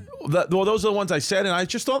going. Well, those are the ones I said, and I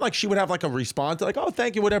just thought like she would have like a response, like, oh,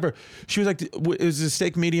 thank you, whatever. She was like, is the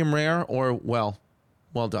steak medium rare or well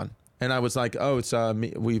done? And I was like, oh, it's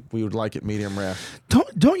we would like it medium rare.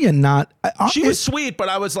 Don't you not? She was sweet, but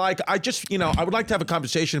I was like, I would like to have a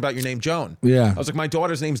conversation about your name, Joan. Yeah. I was like, my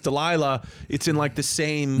daughter's name's Delilah. It's in like the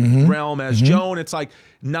same realm as Joan. It's like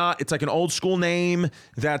it's like an old school name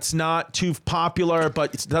that's not too popular,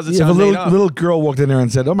 but it doesn't sound made up. If a little girl walked in there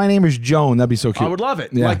and said, oh, my name is Joan, that'd be so cute. I would love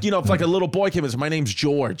it. Yeah. Like, if like a little boy came and said, my name's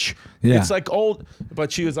George. Yeah. It's like old,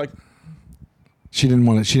 but she was like, she didn't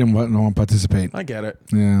want to participate. I get it.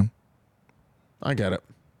 Yeah. I get it.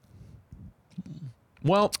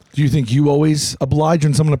 Well, do you think you always oblige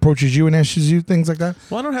when someone approaches you and asks you things like that?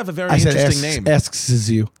 Well, I don't have a very interesting name. Asks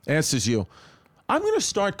you. Asks you. I'm going to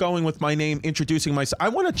start going with my name, introducing myself. I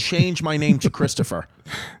want to change my name to Christopher.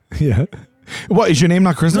 Yeah. What, is your name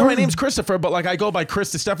not Christopher? No, my name's Christopher, but like I go by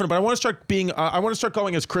Chris Distefano. But I want to start being. I want to start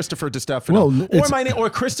going as Christopher Distefano, or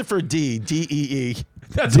Christopher Dee.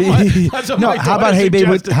 That's what my how about Hey Babe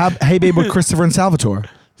with Christopher and Salvatore?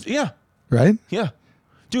 Yeah. Right? Yeah.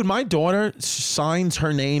 Dude, my daughter signs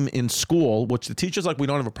her name in school, which the teacher's like, we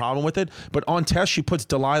don't have a problem with it. But on test, she puts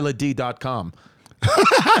DelilahD.com.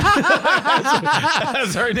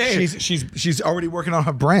 That's her name. She's already working on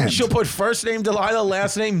her brand. She'll put first name Delilah,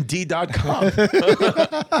 last name D.com.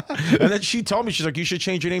 And then she told me, she's like, you should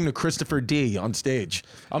change your name to Christopher D on stage.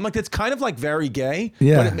 I'm like, it's kind of like very gay.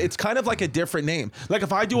 Yeah. But it's kind of like a different name. Like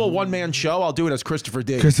if I do a one-man show, I'll do it as Christopher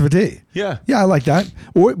D. Christopher D. Yeah. Yeah, I like that.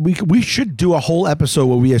 Or we should do a whole episode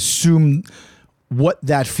where we assume what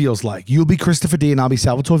that feels like. You'll be Christopher D and I'll be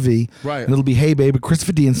Salvatore V. Right. And it'll be Hey Babe with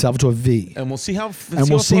Christopher D and Salvatore V. And we'll see how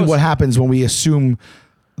we'll see what happens when we assume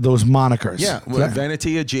those monikers. Yeah.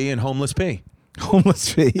 Vanitia G and Homeless P.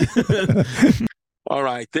 Homeless P. All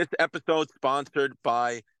right. This episode sponsored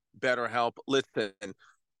by BetterHelp. Listen,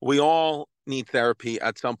 we all need therapy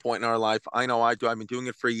at some point in our life. I know I do. I've been doing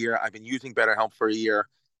it for a year. I've been using BetterHelp for a year,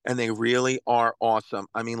 and they really are awesome.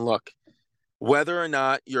 I mean, look, whether or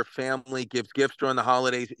not your family gives gifts during the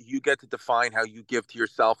holidays, you get to define how you give to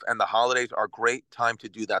yourself, and the holidays are a great time to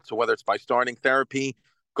do that. So whether it's by starting therapy,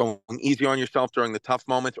 going easy on yourself during the tough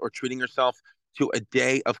moments, or treating yourself to a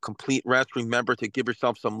day of complete rest, remember to give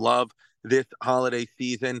yourself some love this holiday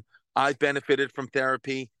season. I've benefited from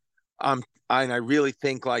therapy, and I really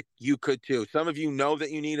think like you could too. Some of you know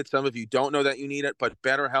that you need it. Some of you don't know that you need it, but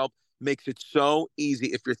BetterHelp makes it so easy.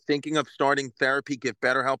 If you're thinking of starting therapy, give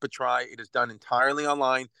BetterHelp a try. It is done entirely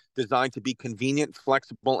online, designed to be convenient,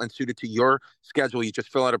 flexible, and suited to your schedule. You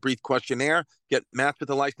just fill out a brief questionnaire, get matched with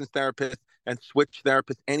a licensed therapist, and switch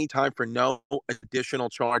therapists anytime for no additional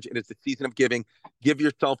charge. It is the season of giving. Give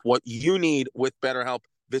yourself what you need with BetterHelp.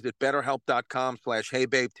 Visit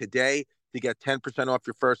BetterHelp.com/HeyBabe today to get 10% off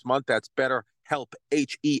your first month. That's BetterHelp,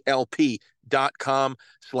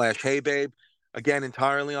 HELP.com/HeyBabe. Again,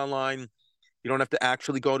 entirely online. You don't have to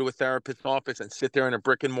actually go to a therapist's office and sit there in a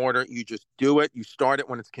brick and mortar. You just do it. You start it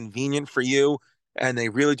when it's convenient for you. And they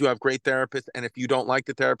really do have great therapists. And if you don't like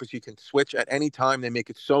the therapist, you can switch at any time. They make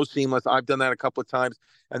it so seamless. I've done that a couple of times.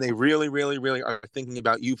 And they really, really, really are thinking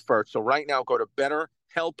about you first. So right now, go to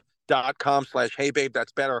BetterHelp.com/HeyBabe.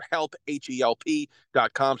 That's BetterHelp,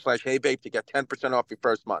 HELP.com/HeyBabe to get 10% off your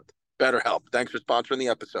first month. BetterHelp. Thanks for sponsoring the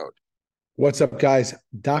episode. What's up, guys?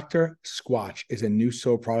 Dr. Squatch is a new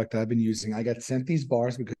soap product that I've been using. I got sent these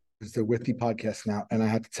bars because they're with the podcast now, and I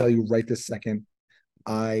have to tell you right this second,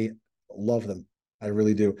 I love them. I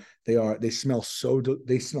really do. They smell so good.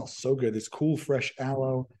 This cool, fresh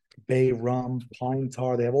aloe, bay rum, pine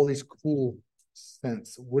tar. They have all these cool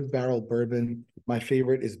scents. Wood barrel bourbon. My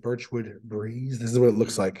favorite is Birchwood Breeze. This is what it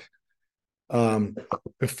looks like.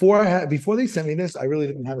 Before they sent me this, I really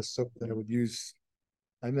didn't have a soap that I would use.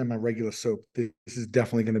 I didn't have my regular soap. This is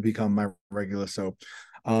definitely going to become my regular soap.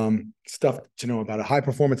 Stuff to know about it. High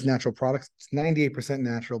performance natural products. It's 98%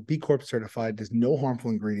 natural, B Corp certified. There's no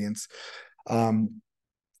harmful ingredients.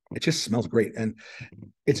 It just smells great. And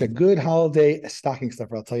it's a good holiday stocking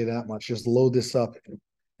stuffer. I'll tell you that much. Just load this up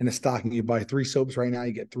in a stocking. You buy 3 soaps right now,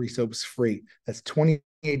 you get 3 soaps free. That's $28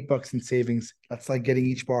 in savings. That's like getting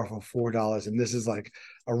each bar for $4. And this is like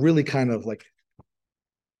a really kind of like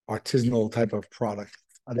artisanal type of product.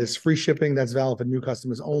 There's free shipping that's valid for new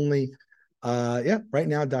customers only. Right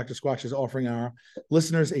now, Dr. Squatch is offering our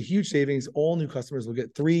listeners a huge savings. All new customers will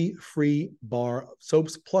get 3 free bar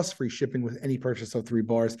soaps plus free shipping with any purchase of 3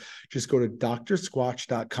 bars. Just go to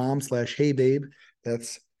drsquatch.com/heybabe.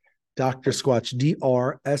 That's Dr. Squatch,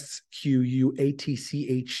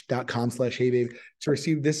 DRSQUATCH.com/heybabe to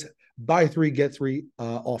receive this buy 3 get 3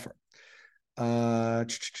 offer.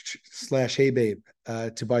 /heybabe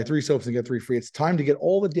to buy 3 soaps and get 3 free. It's time to get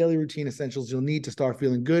all the daily routine essentials you'll need to start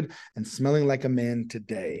feeling good and smelling like a man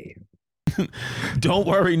today. Don't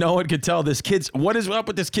worry, no one can tell. What is up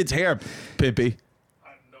with this kid's hair, Pimpy? I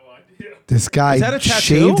have no idea. This guy Is that a tattoo?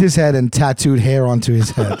 shaved his head and tattooed hair onto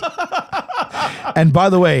his head. And by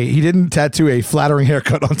the way, he didn't tattoo a flattering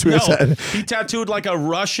haircut onto his head. He tattooed like a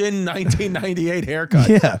Russian 1998 haircut.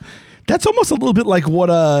 Yeah. That's almost a little bit like what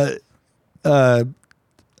Flavor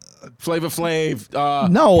Flav.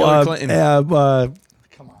 no, Hillary Clinton.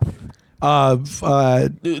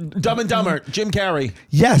 Dumb and Dumber. Jim Carrey.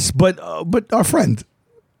 yes, but our friend,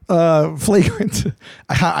 flagrant.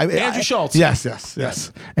 Andrew Schultz. Yes.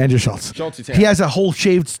 Andrew Schultz. Schultz, yeah. He has a whole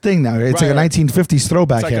shaved thing now. It's like a Right. 1950s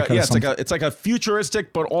throwback haircut. It's like a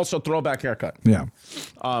futuristic but also throwback haircut. Yeah.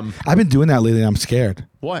 I've been doing that lately and I'm scared.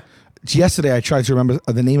 What? Yesterday, I tried to remember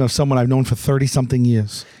the name of someone I've known for 30-something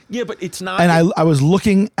years. Yeah, but it's not. And I was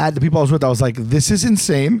looking at the people I was with. I was like, this is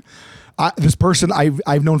insane. This person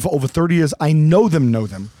I've known for over 30 years. I know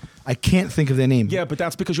them. I can't think of their name. Yeah, but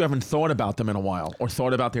that's because you haven't thought about them in a while or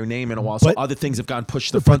thought about their name in a while. So But- other things have gone pushed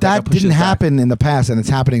to the front. But that didn't happen in the past, and it's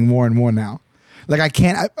happening more and more now. Like I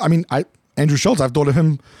can't. Andrew Schultz. I've thought of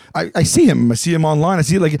him. I see him. I see him online. I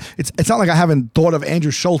see it's not like I haven't thought of Andrew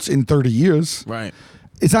Schultz in 30 years. Right.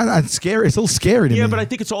 It's not scary. It's a little scary to me. Yeah, but I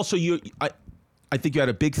think it's also you. I think you had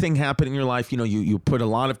a big thing happen in your life. You know, you put a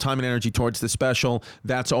lot of time and energy towards the special.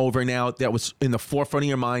 That's over now. That was in the forefront of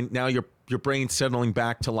your mind. Now your brain's settling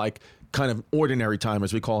back to like kind of ordinary time,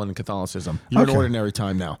 as we call it in Catholicism. You're in ordinary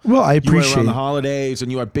time now. Well, I You were appreciate around the holidays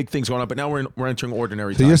and you had big things going on, but now we're entering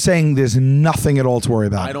ordinary So time. you're saying there's nothing at all to worry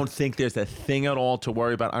about? I don't think there's a thing at all to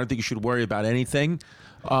worry about. I don't think you should worry about anything.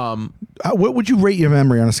 What would you rate your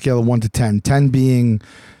memory on a scale of 1 to 10? 10 being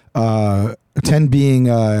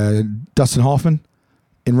Dustin Hoffman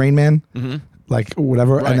in Rain Man, like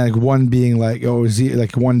whatever, Right. and like 1 being like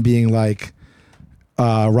one being like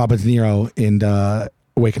Robert De Niro in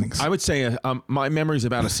Awakenings. I would say my memory's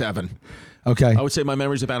about a 7. Okay, I would say my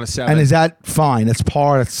memory's about a 7. and is that fine? It's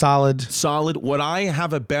par. It's solid. Solid. What I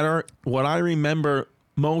remember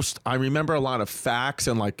most, I remember a lot of facts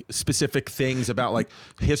and like specific things about like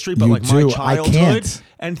history, but You like do. my I childhood can't.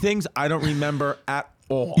 and things I don't remember at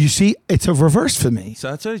all. You see, it's a reverse for me. So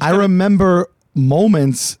that's what I remember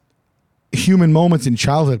moments, human moments in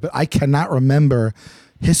childhood, but I cannot remember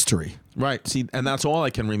history. Right. See, and that's all I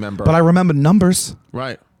can remember. But I remember numbers.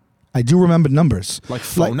 right. I do remember numbers. Like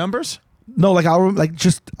phone numbers? No, like I'll like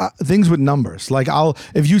just things with numbers. Like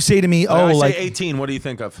if you say to me, I "Oh, say like 18. What do you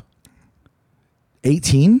think of?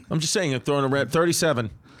 18," I'm just saying, I'm throwing a red 37.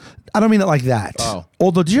 I don't mean it like that. Oh.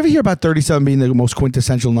 Although, did you ever hear about 37 being the most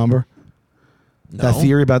quintessential number? No. That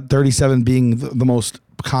theory about 37 being the most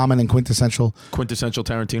common and quintessential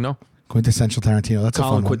Tarantino. Tarantino. That's a Colin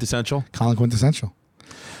fun one. quintessential. Colin quintessential.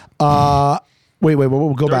 Wait.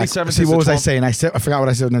 We'll go back. 37 See, is what the was I 12th. saying? I forgot what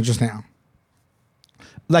I said just now.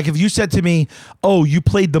 Like if you said to me, "Oh, you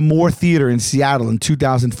played the Moore Theater in Seattle in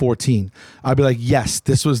 2014," I'd be like, "Yes,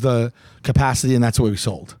 this was the capacity, and that's what we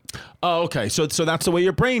sold." Oh, okay. So that's the way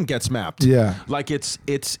your brain gets mapped. Yeah. Like it's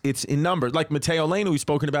in numbers. Like Matteo Lane, who we've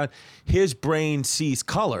spoken about, his brain sees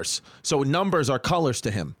colors. So numbers are colors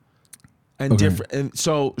to him. And Okay. different. And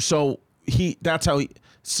so that's how he.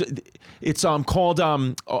 So it's called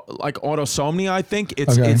like autosomnia, I think.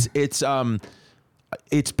 Okay.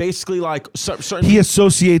 It's basically like certain. He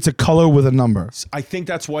associates a color with a number. I think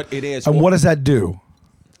that's what it is. And what does that do?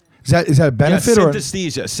 Is that a benefit or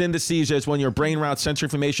synesthesia? Synesthesia is when your brain routes sensory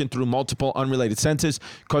information through multiple unrelated senses,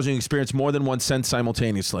 causing you to experience more than one sense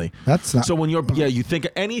simultaneously. That's not So when you think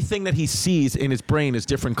anything that he sees in his brain is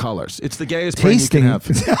different colors. It's the gayest tasting brain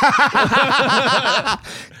you can have.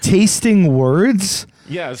 tasting words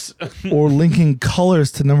Yes. or linking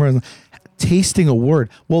colors to numbers. Tasting a word.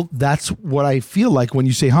 Well, that's what I feel like when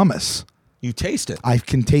you say hummus. You taste it. I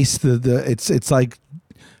can taste it's like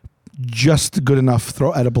just good enough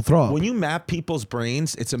edible throw up. When you map people's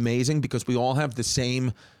brains, it's amazing because we all have the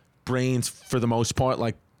same brains for the most part,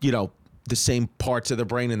 like, the same parts of the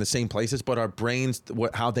brain in the same places, but our brains,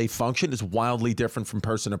 how they function is wildly different from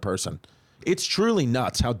person to person. It's truly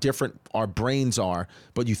nuts how different our brains are,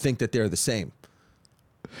 but you think that they're the same.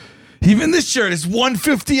 Even this shirt is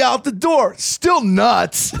 $150 out the door. Still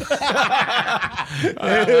nuts.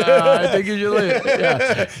 I think you should leave.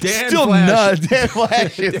 Yeah. Dan Still Flash. nuts. Dan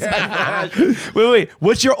Flash. Wait.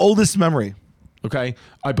 What's your oldest memory? Okay.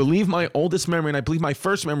 I believe my oldest memory, and I believe my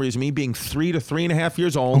first memory, is me being 3 to 3.5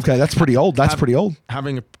 years old. Okay, that's pretty old. That's pretty old.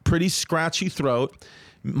 Having a pretty scratchy throat.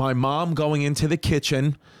 My mom going into the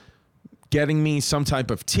kitchen, getting me some type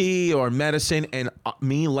of tea or medicine, and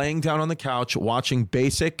me laying down on the couch watching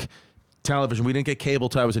basic television. We didn't get cable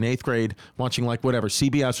till I was in 8th grade, watching like whatever,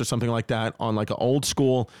 CBS or something like that on like an old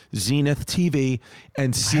school Zenith TV,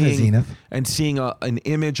 and seeing an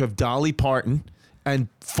image of Dolly Parton and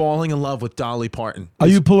falling in love with Dolly Parton. Are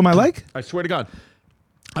you pulling my leg? I swear to God.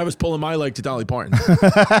 I was pulling my leg to Dolly Parton.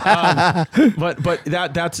 But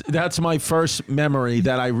that's my first memory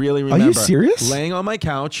that I really remember. Are you serious? Laying on my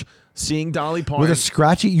couch, seeing Dolly Parton. With a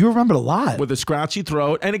scratchy, you remember a lot. With a scratchy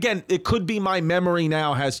throat. And again, it could be my memory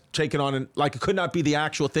now has taken on, like it could not be the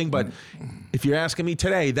actual thing, but if you're asking me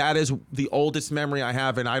today, that is the oldest memory I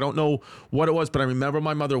have. And I don't know what it was, but I remember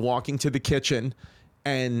my mother walking to the kitchen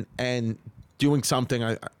and doing something,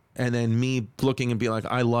 and then me looking and being like,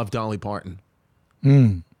 I love Dolly Parton.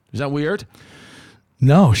 Is that weird?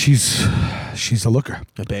 No, she's a looker.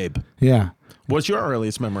 A babe. Yeah. What's your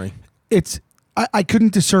earliest memory? I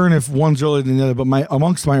couldn't discern if one's earlier than the other, but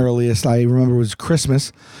amongst my earliest, I remember was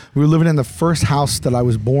Christmas. We were living in the first house that I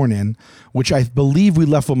was born in, which I believe we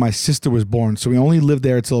left when my sister was born. So we only lived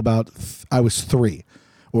there until about I was 3,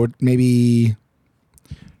 or maybe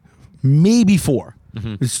 4.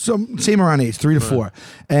 It's same around age, 3 to 4.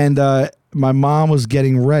 And my mom was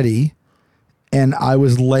getting ready, and I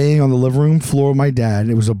was laying on the living room floor with my dad.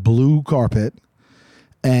 It was a blue carpet,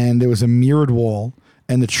 and there was a mirrored wall,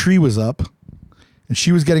 and the tree was up. And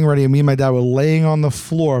she was getting ready, and me and my dad were laying on the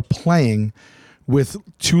floor playing with a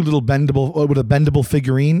bendable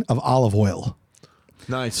figurine of olive oil.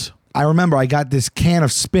 Nice. I remember I got this can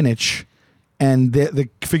of spinach, and the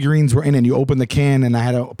figurines were in it. And you open the can, and I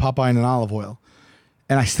had a Popeye and an olive oil.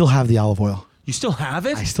 And I still have the olive oil. You still have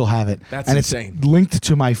it? I still have it. That's and insane. It's linked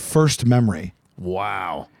to my first memory.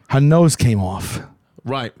 Wow. Her nose came off.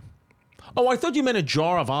 Right. Oh, I thought you meant a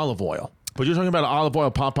jar of olive oil. But you're talking about olive oil,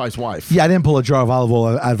 Popeye's wife. Yeah, I didn't pull a jar of olive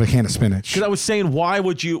oil out of a can of spinach. Because I was saying, why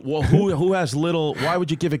would you? Well, who has little? Why would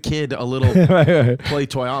you give a kid a little play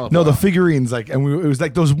toy olive oil? No, the figurines, like, and it was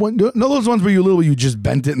like those those ones where you just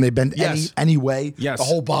bent it and they bent any way. Yes. The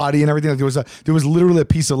whole body and everything. Like there was literally a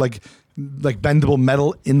piece of like bendable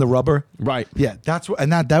metal in the rubber. Right. Yeah, that's what,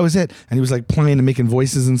 and that was it. And he was like playing and making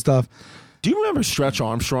voices and stuff. Do you remember Stretch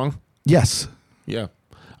Armstrong? Yes. Yeah.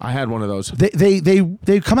 I had one of those.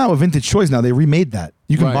 They come out with vintage toys now. They remade that.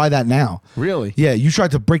 You can buy that now. Really? Yeah. You tried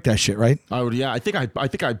to break that shit, right? I would. Yeah. I think I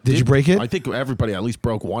did. Did you break it? I think everybody at least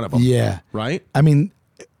broke one of them. Yeah. Right. I mean,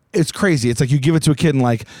 it's crazy. It's like you give it to a kid and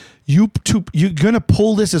like you're gonna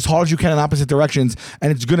pull this as hard as you can in opposite directions,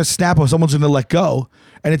 and it's gonna snap or someone's gonna let go,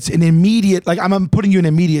 and it's an immediate, like I'm putting you in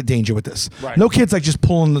immediate danger with this. Right. No kid's like just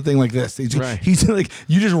pulling the thing like this. He's like,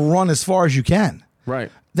 you just run as far as you can.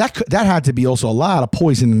 Right. That had to be also a lot of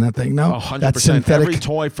poison in that thing. No, 100%. That's synthetic. Every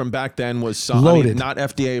toy from back then was Loaded. not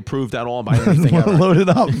FDA approved at all by anything ever. Loaded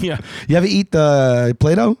up. Yeah. You ever eat the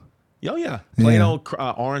Play-Doh? Oh yeah. Play-Doh,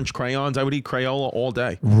 orange crayons. I would eat Crayola all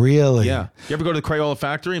day. Really? Yeah. You ever go to the Crayola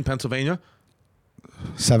factory in Pennsylvania?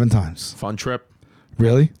 7 times. Fun trip.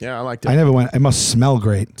 Really? Yeah, I liked it. I never went. It must smell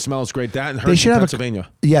great. It smells great. That and They Hershey, should have Pennsylvania.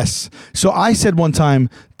 Yes. So I said one time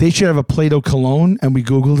they should have a Play-Doh cologne, and we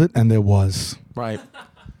Googled it, and there was. Right.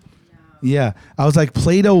 Yeah. I was like,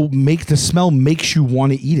 Play-Doh the smell makes you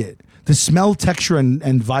want to eat it. The smell, texture,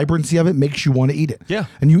 and vibrancy of it makes you want to eat it. Yeah.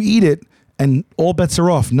 And you eat it, and all bets are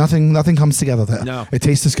off. Nothing comes together there. No. It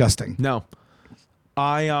tastes disgusting. No.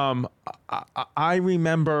 I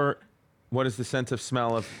remember, what is the sense of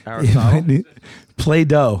smell of Aristotle?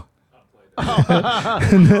 Play-Doh.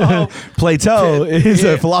 Plato is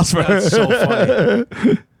a philosopher. That's so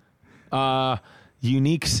funny.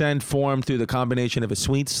 Unique scent formed through the combination of a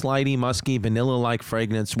sweet, slidey, musky, vanilla-like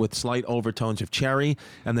fragrance with slight overtones of cherry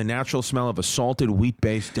and the natural smell of a salted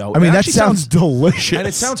wheat-based dough. I mean, It that actually sounds delicious. And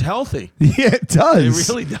it sounds healthy. Yeah, it does. It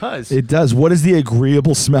really does. It does. What is the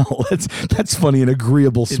agreeable smell? That's funny, an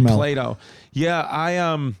agreeable smell. Play-Doh. Yeah, I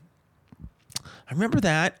remember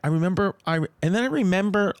that. I remember. I got yeah,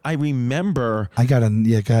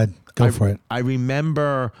 go ahead. Go for it. I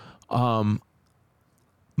remember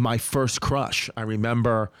my first crush. I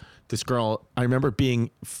remember this girl. I remember being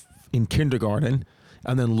in kindergarten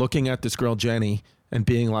and then looking at this girl, Jenny, and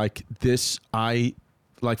being like,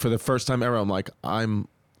 for the first time ever, I'm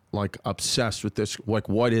like obsessed with this. Like,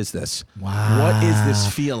 what is this? Wow. What is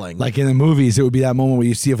this feeling? Like in the movies, it would be that moment where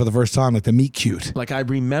you see it for the first time, like the meet cute. Like I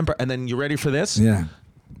remember, and then you ready for this? Yeah.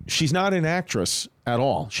 She's not an actress at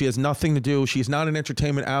all. She has nothing to do. She's not in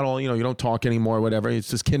entertainment at all. You don't talk anymore or whatever. It's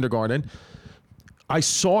just kindergarten. I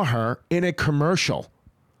saw her in a commercial.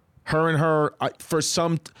 Her and her, for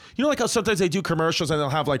some, like how sometimes they do commercials and they'll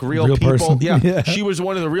have like real people. Person. Yeah. She was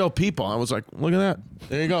one of the real people. I was like, look at that.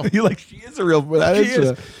 There you go. You're like, she is a real. She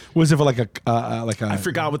is. Was it for like a I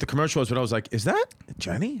forgot what the commercial was, but I was like, is that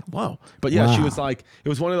Jenny? Wow. But yeah, she was like, it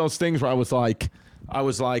was one of those things where I was like,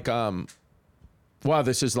 wow,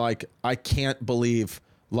 this is like, I can't believe.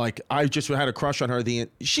 Like, I just had a crush on her.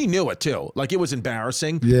 She knew it too. Like, it was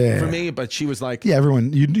embarrassing for me, but she was like, yeah,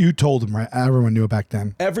 everyone, you told them, right? Everyone knew it back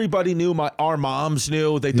then. Everybody knew. Our moms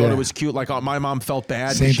knew. They thought it was cute. Like, my mom felt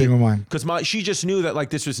bad. Same thing with mine. Because she just knew that like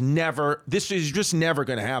this is just never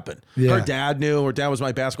going to happen. Yeah. Her dad knew. Her dad was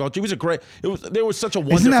my basketball. She was there was such a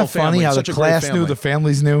wonderful Isn't that family. funny how Such the a great class family. knew, the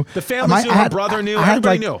families knew? The families knew, her brother knew, I had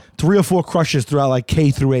everybody like knew. 3 or 4 crushes throughout like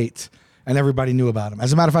K through 8. And everybody knew about them.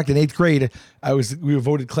 As a matter of fact, in 8th grade, we were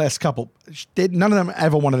voted class couple. None of them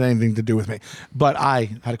ever wanted anything to do with me, but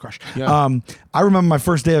I had a crush. Yeah. I remember my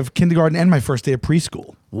first day of kindergarten and my first day of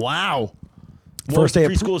preschool. Wow. What was First the day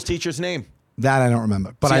of preschool's teacher's name? That I don't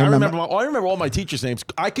remember, but See, I remember. I remember all my teachers' names.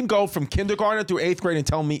 I can go from kindergarten through 8th grade and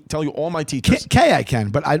tell you all my teachers. K I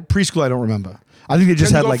can, but preschool I don't remember. I think they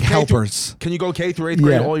just had like helpers. Can you go K through 8th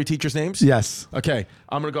grade? Yeah. All your teachers' names? Yes. Okay,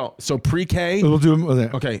 I'm gonna go. So pre-K. We'll do them.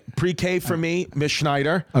 Okay, pre-K for me, Miss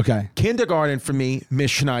Schneider. Okay. Kindergarten for me,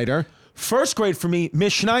 Miss Schneider. First grade for me,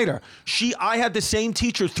 Miss Schneider. I had the same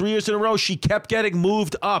teacher 3 years in a row. She kept getting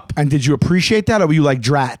moved up. And did you appreciate that, or were you like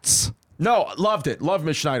drats? No, loved it. Loved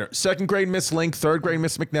Miss Schneider. 2nd grade, Miss Link. 3rd grade,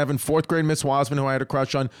 Miss McNevin. 4th grade, Miss Wasman, who I had a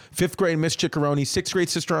crush on. 5th grade, Miss Ciccarone. 6th grade,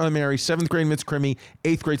 Sister Anna Mary. 7th grade, Miss Crimmy.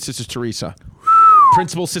 8th grade, Sister Teresa.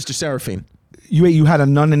 Principal, Sister Seraphine. You had a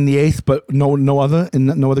nun in the 8th, but no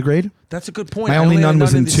other grade? That's a good point. My I only only had nun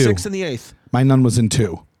was in the 2. 6th and the 8th. My nun was in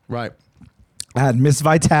 2. Right. I had Miss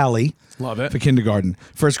Vitale. Love it. For kindergarten.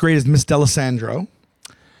 1st grade is Miss Delisandro.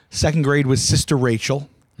 2nd grade was Sister Rachel,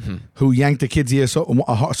 who yanked the kid's ear so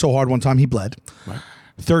hard one time he bled. Right.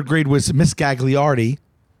 3rd grade was Miss Gagliardi,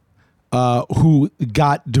 who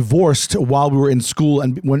got divorced while we were in school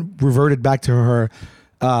and reverted back to her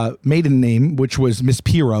maiden name, which was Miss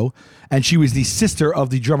Pirro, and she was the sister of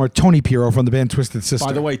the drummer Tony Pirro from the band Twisted Sister.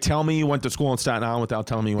 By the way, tell me you went to school in Staten Island without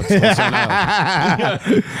telling me you went to school in Staten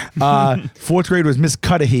Island. 4th grade was Miss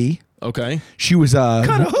Cudahy. Okay. She was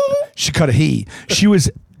Cudahy. She was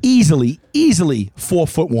easily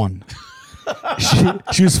 4'1".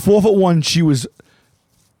 She was 4'1". She was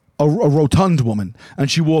a rotund woman, and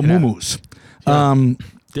she wore muumuus.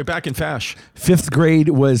 They're back in fash. 5th grade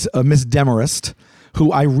was Miss Demarest,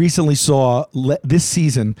 who I recently saw this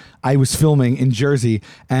season. I was filming in Jersey,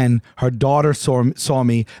 and her daughter saw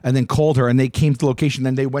me and then called her, and they came to the location.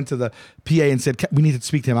 Then they went to the PA and said, we need to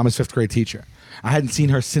speak to him. I'm his 5th grade teacher. I hadn't seen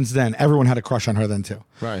her since then. Everyone had a crush on her then too.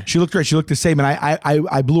 Right. She looked great. She looked the same, and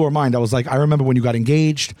I blew her mind. I was like, I remember when you got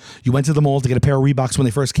engaged. You went to the mall to get a pair of Reeboks when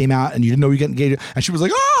they first came out, and you didn't know you got engaged. And she was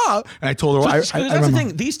like, ah! And I told her, That's I the remember.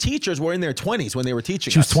 thing. These teachers were in their 20s when they were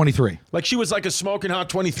teaching. She was us. 23. Like she was like a smoking hot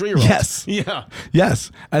 23-year-old. Yes. Yeah.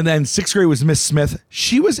 Yes. And then 6th grade was Miss Smith.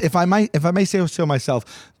 She was, if I may say so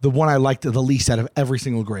myself, the one I liked the least out of every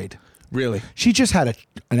single grade. Really? She just had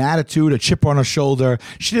an attitude, a chip on her shoulder.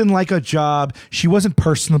 She didn't like her job. She wasn't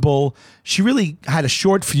personable. She really had a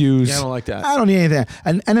short fuse. Yeah, I don't like that. I don't need anything.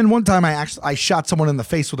 And then one time I shot someone in the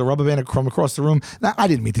face with a rubber band from across the room. Now, I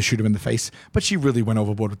didn't mean to shoot him in the face, but she really went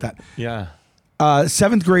overboard with that. Yeah.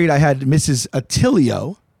 7th grade, I had Mrs.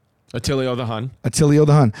 Attilio Attilio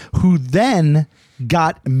the Hun, who then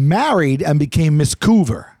got married and became Miss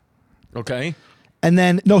Coover. Okay. And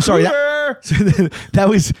then that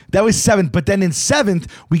was 7th. But then in 7th,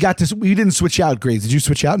 we didn't switch out grades. Did you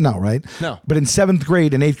switch out? No, right? No. But in 7th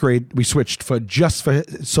grade and 8th grade, we switched for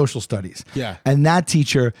social studies. Yeah. And that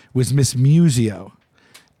teacher was Miss Musio.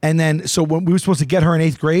 And then so when we were supposed to get her in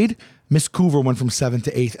 8th grade, Miss Coover went from 7th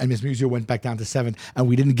to 8th, and Miss Musio went back down to 7th, and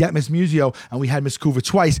we didn't get Miss Musio, and we had Miss Coover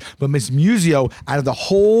twice. But Miss Musio, out of the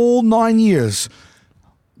whole 9 years,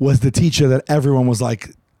 was the teacher that everyone was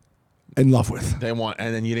like in love with.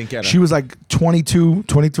 And then you didn't get her. She was like 22,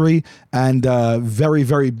 23, and very,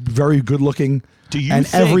 very, very good looking. Do you and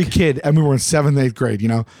think- every kid, and we were in 7th, 8th grade,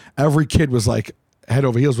 every kid was like head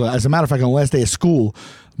over heels with her. As a matter of fact, on the last day of school,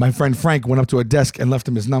 My friend Frank went up to her desk and left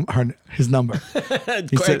him his number.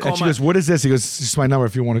 He said, and she goes, "What is this?" He goes, "It's just my number.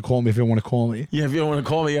 If you want to call me, if you want to call me." Yeah, if you don't want to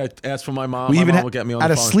call me, ask for my mom. We My even mom will get me on at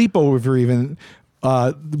the a phone. sleepover. Even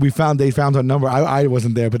they found her number. I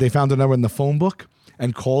wasn't there, but they found her number in the phone book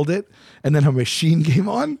and called it. And then her machine came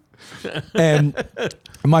on, and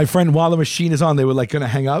my friend, while the machine is on, they were like gonna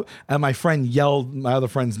hang up, and my friend yelled my other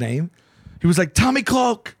friend's name. He was like, "Tommy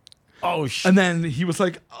Cloak," Oh shit! and then he was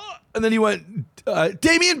like, and then he went,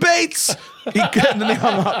 "Damian Bates," and then they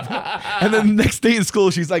hung up. And then the next day in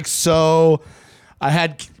school, she's like, "So, I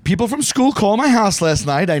had people from school call my house last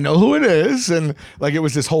night. I know who it is," and like it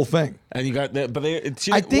was this whole thing. And you got that, but it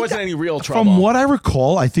I think wasn't any real trouble. From what I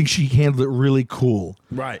recall, I think she handled it really cool.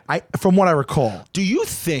 Right. From what I recall. Do you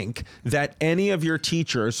think that any of your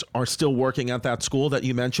teachers are still working at that school that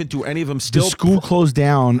you mentioned? Do any of them still? The school closed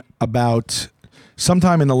down about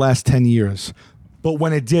sometime in the last 10 years. But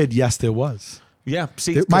when it did, yes, there was. Yeah.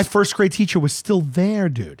 See, My first grade teacher was still there,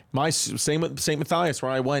 dude. Same with St. Matthias,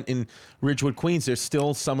 where I went in Ridgewood, Queens. There's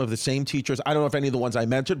still some of the same teachers. I don't know if any of the ones I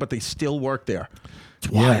mentioned, but they still work there. It's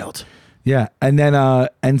wild. Yeah. And then I'll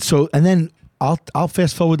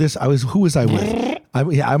fast forward this. Who was I with?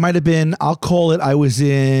 I might have been, I'll call it, I was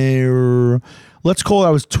in, let's call it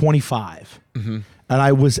I was 25. Mm-hmm.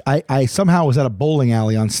 And I somehow was at a bowling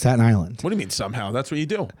alley on Staten Island. What do you mean somehow? That's what you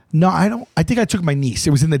do. No, I don't. I think I took my niece.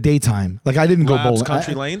 It was in the daytime. Like I didn't go Rabs, bowling.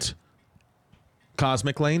 Country Lanes?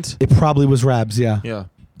 Cosmic Lanes? It probably was Rabs, yeah. Yeah.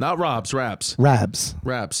 Not Robs, Rabs. Rabs.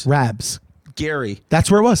 Rabs. Gary. That's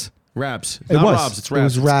where it was. Rabs. It Not was. Robs, it's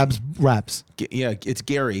Rabs. It was Rabs. Yeah, it's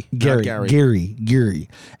Gary. Not Gary.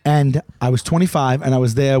 And I was 25 and I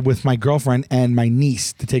was there with my girlfriend and my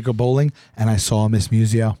niece to take her bowling and I saw Miss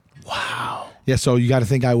Musio. Wow. Yeah, so you got to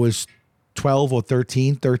think I was 12 or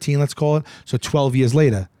 13, let's call it. So 12 years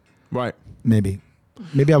later. Right. Maybe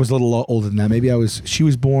I was a little older than that. She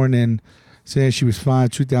was born in, say she was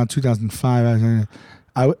 2005.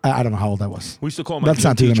 I don't know how old I was. We used to call my That's gym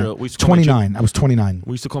not too teacher. good. We used to call my 29. I was 29.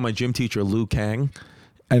 We used to call my gym teacher Lou Kang.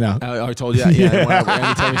 I know. I told you that. Yeah.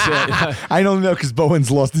 Anytime you say it. I don't know because Bowen's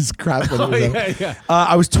lost his crap. Yeah.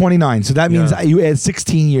 I was 29, so that means you had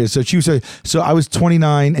 16 years. So I was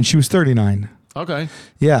 29 and she was 39. Okay.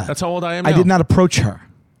 Yeah. That's how old I am now. I did not approach her.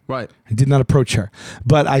 Right. I did not approach her,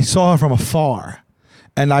 but I saw her from afar,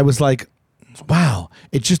 and I was like, "Wow!"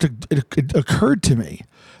 It just it occurred to me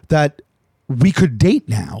that we could date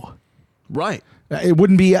now. Right. It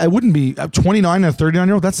wouldn't be 29 and a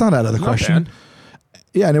 39-year-old. That's not out of the question. Bad.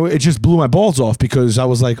 Yeah, and it just blew my balls off because I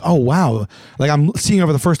was like, "Oh wow!" Like I'm seeing her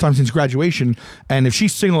for the first time since graduation, and if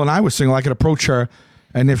she's single and I was single, I could approach her,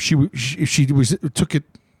 and if she took it.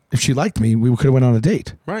 If she liked me, we could have went on a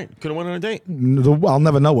date. Right. Could have went on a date. I'll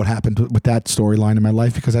never know what happened with that storyline in my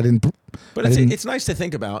life because I didn't. But it's nice to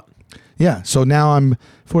think about. Yeah. So now I'm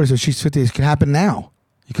 40. So she's 50. It can happen now.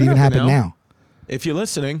 It can even happen now. If you're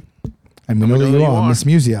listening. And we know that you are, Miss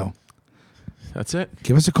Musio. That's it.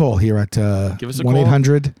 Give us a call here at Give us a call.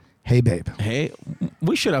 1-800 Hey Babe. Hey,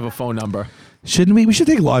 we should have a phone number. Shouldn't we? We should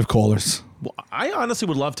take live callers. Well, I honestly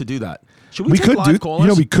would love to do that. Should we We take could live callers? You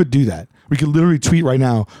know, we could do that. We could literally tweet right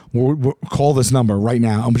now. We'll call this number right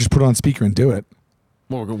now, and we'll just put it on speaker and do it.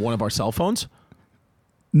 Well, one of our cell phones?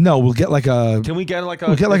 No, we'll get like a. Can we get like a?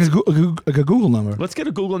 We'll get like a Google number. Let's get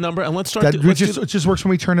a Google number and let's start. That it just works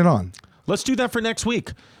when we turn it on. Let's do that for next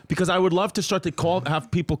week because I would love to start to have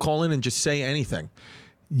people call in and just say anything.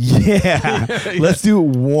 Yeah. Let's do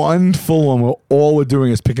one full one where all we're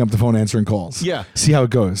doing is picking up the phone, answering calls. Yeah. See how it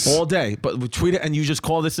goes. All day. But we tweet it and you just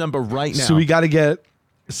call this number right now. So we got to get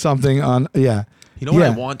something on. Yeah. You know what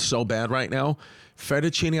I want so bad right now?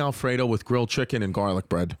 Fettuccine Alfredo with grilled chicken and garlic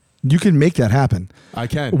bread. You can make that happen. I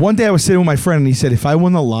can. One day I was sitting with my friend and he said, if I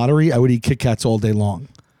won the lottery, I would eat Kit Kats all day long.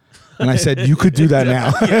 And I said, you could do that now.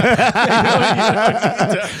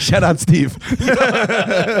 Shout out, Steve.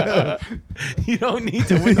 You don't need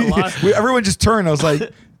to win the lottery. Everyone just turned. I was like,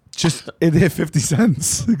 it hit 50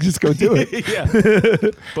 cents. Just go do it.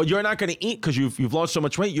 Yeah. But you're not going to eat because you've lost so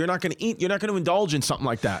much weight. You're not going to eat. You're not going to indulge in something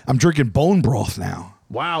like that. I'm drinking bone broth now.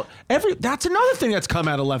 Wow. That's another thing that's come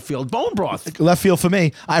out of left field. Bone broth. Left field for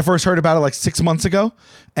me. I first heard about it like 6 months ago.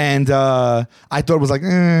 And I thought it was like,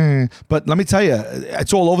 but let me tell you,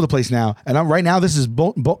 it's all over the place now. And right now, this is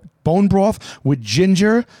bone broth with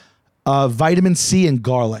ginger, vitamin C, and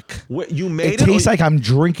garlic. You made it? It tastes like I'm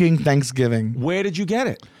drinking Thanksgiving. Where did you get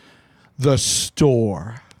it? The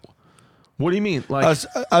store. What do you mean? Like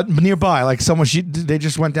nearby, like someone they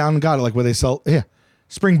just went down and got it, like where they sell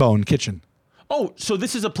Springbone Kitchen. Oh, so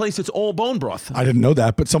this is a place that's all bone broth. I didn't know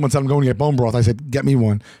that, but someone said I'm going to get bone broth. I said, get me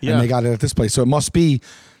one, Yeah. and they got it at this place. So it must be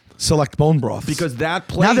select bone broths. Because that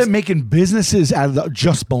place now they're making businesses out of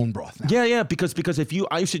just bone broth now. Yeah, because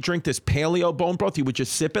I used to drink this paleo bone broth. You would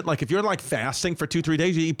just sip it. Like if you're like fasting for 2-3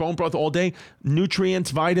 days, you eat bone broth all day.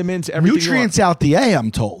 Nutrients, vitamins, everything. Nutrients out the A,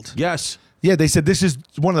 I'm told. Yes. Yeah, they said this is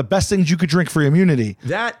one of the best things you could drink for immunity.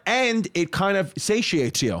 That, and it kind of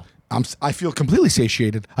satiates you. I feel completely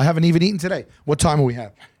satiated. I haven't even eaten today. What time are we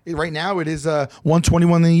at? Right now it is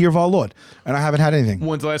 1:21 in the year of our Lord, and I haven't had anything.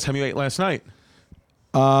 When's the last time you ate last night?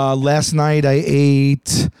 Last night I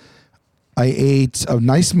ate a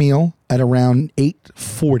nice meal at around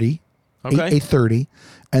 8:40, Okay. 8:30,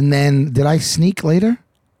 and then did I sneak later?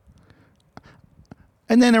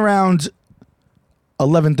 And then around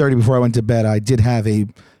 11:30 before I went to bed, I did have a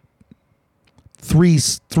three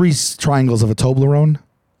triangles of a Toblerone.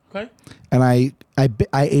 Okay. And I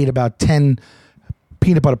ate about 10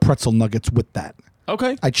 peanut butter pretzel nuggets with that.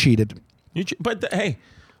 Okay. I cheated.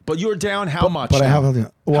 But you're down how much? But I now? have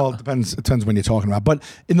it depends when you're talking about. But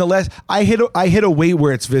in the last I hit a weight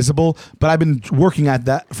where it's visible, but I've been working at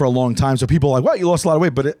that for a long time. So people are like, "What? You lost a lot of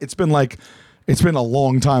weight." But it's been a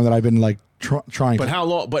long time that I've been like trying. But how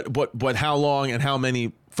long? But how long and how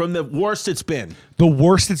many? From the worst it's been. The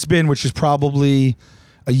worst it's been, which is probably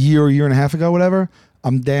a year and a half ago, whatever.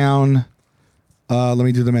 I'm down. Let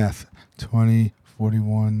me do the math. 20,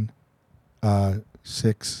 41,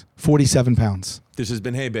 47 pounds. This has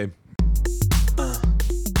been Hey Babe.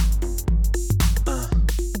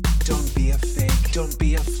 Don't be a fake, don't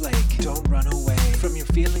be a flake, don't run away from your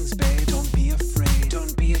feelings, babe.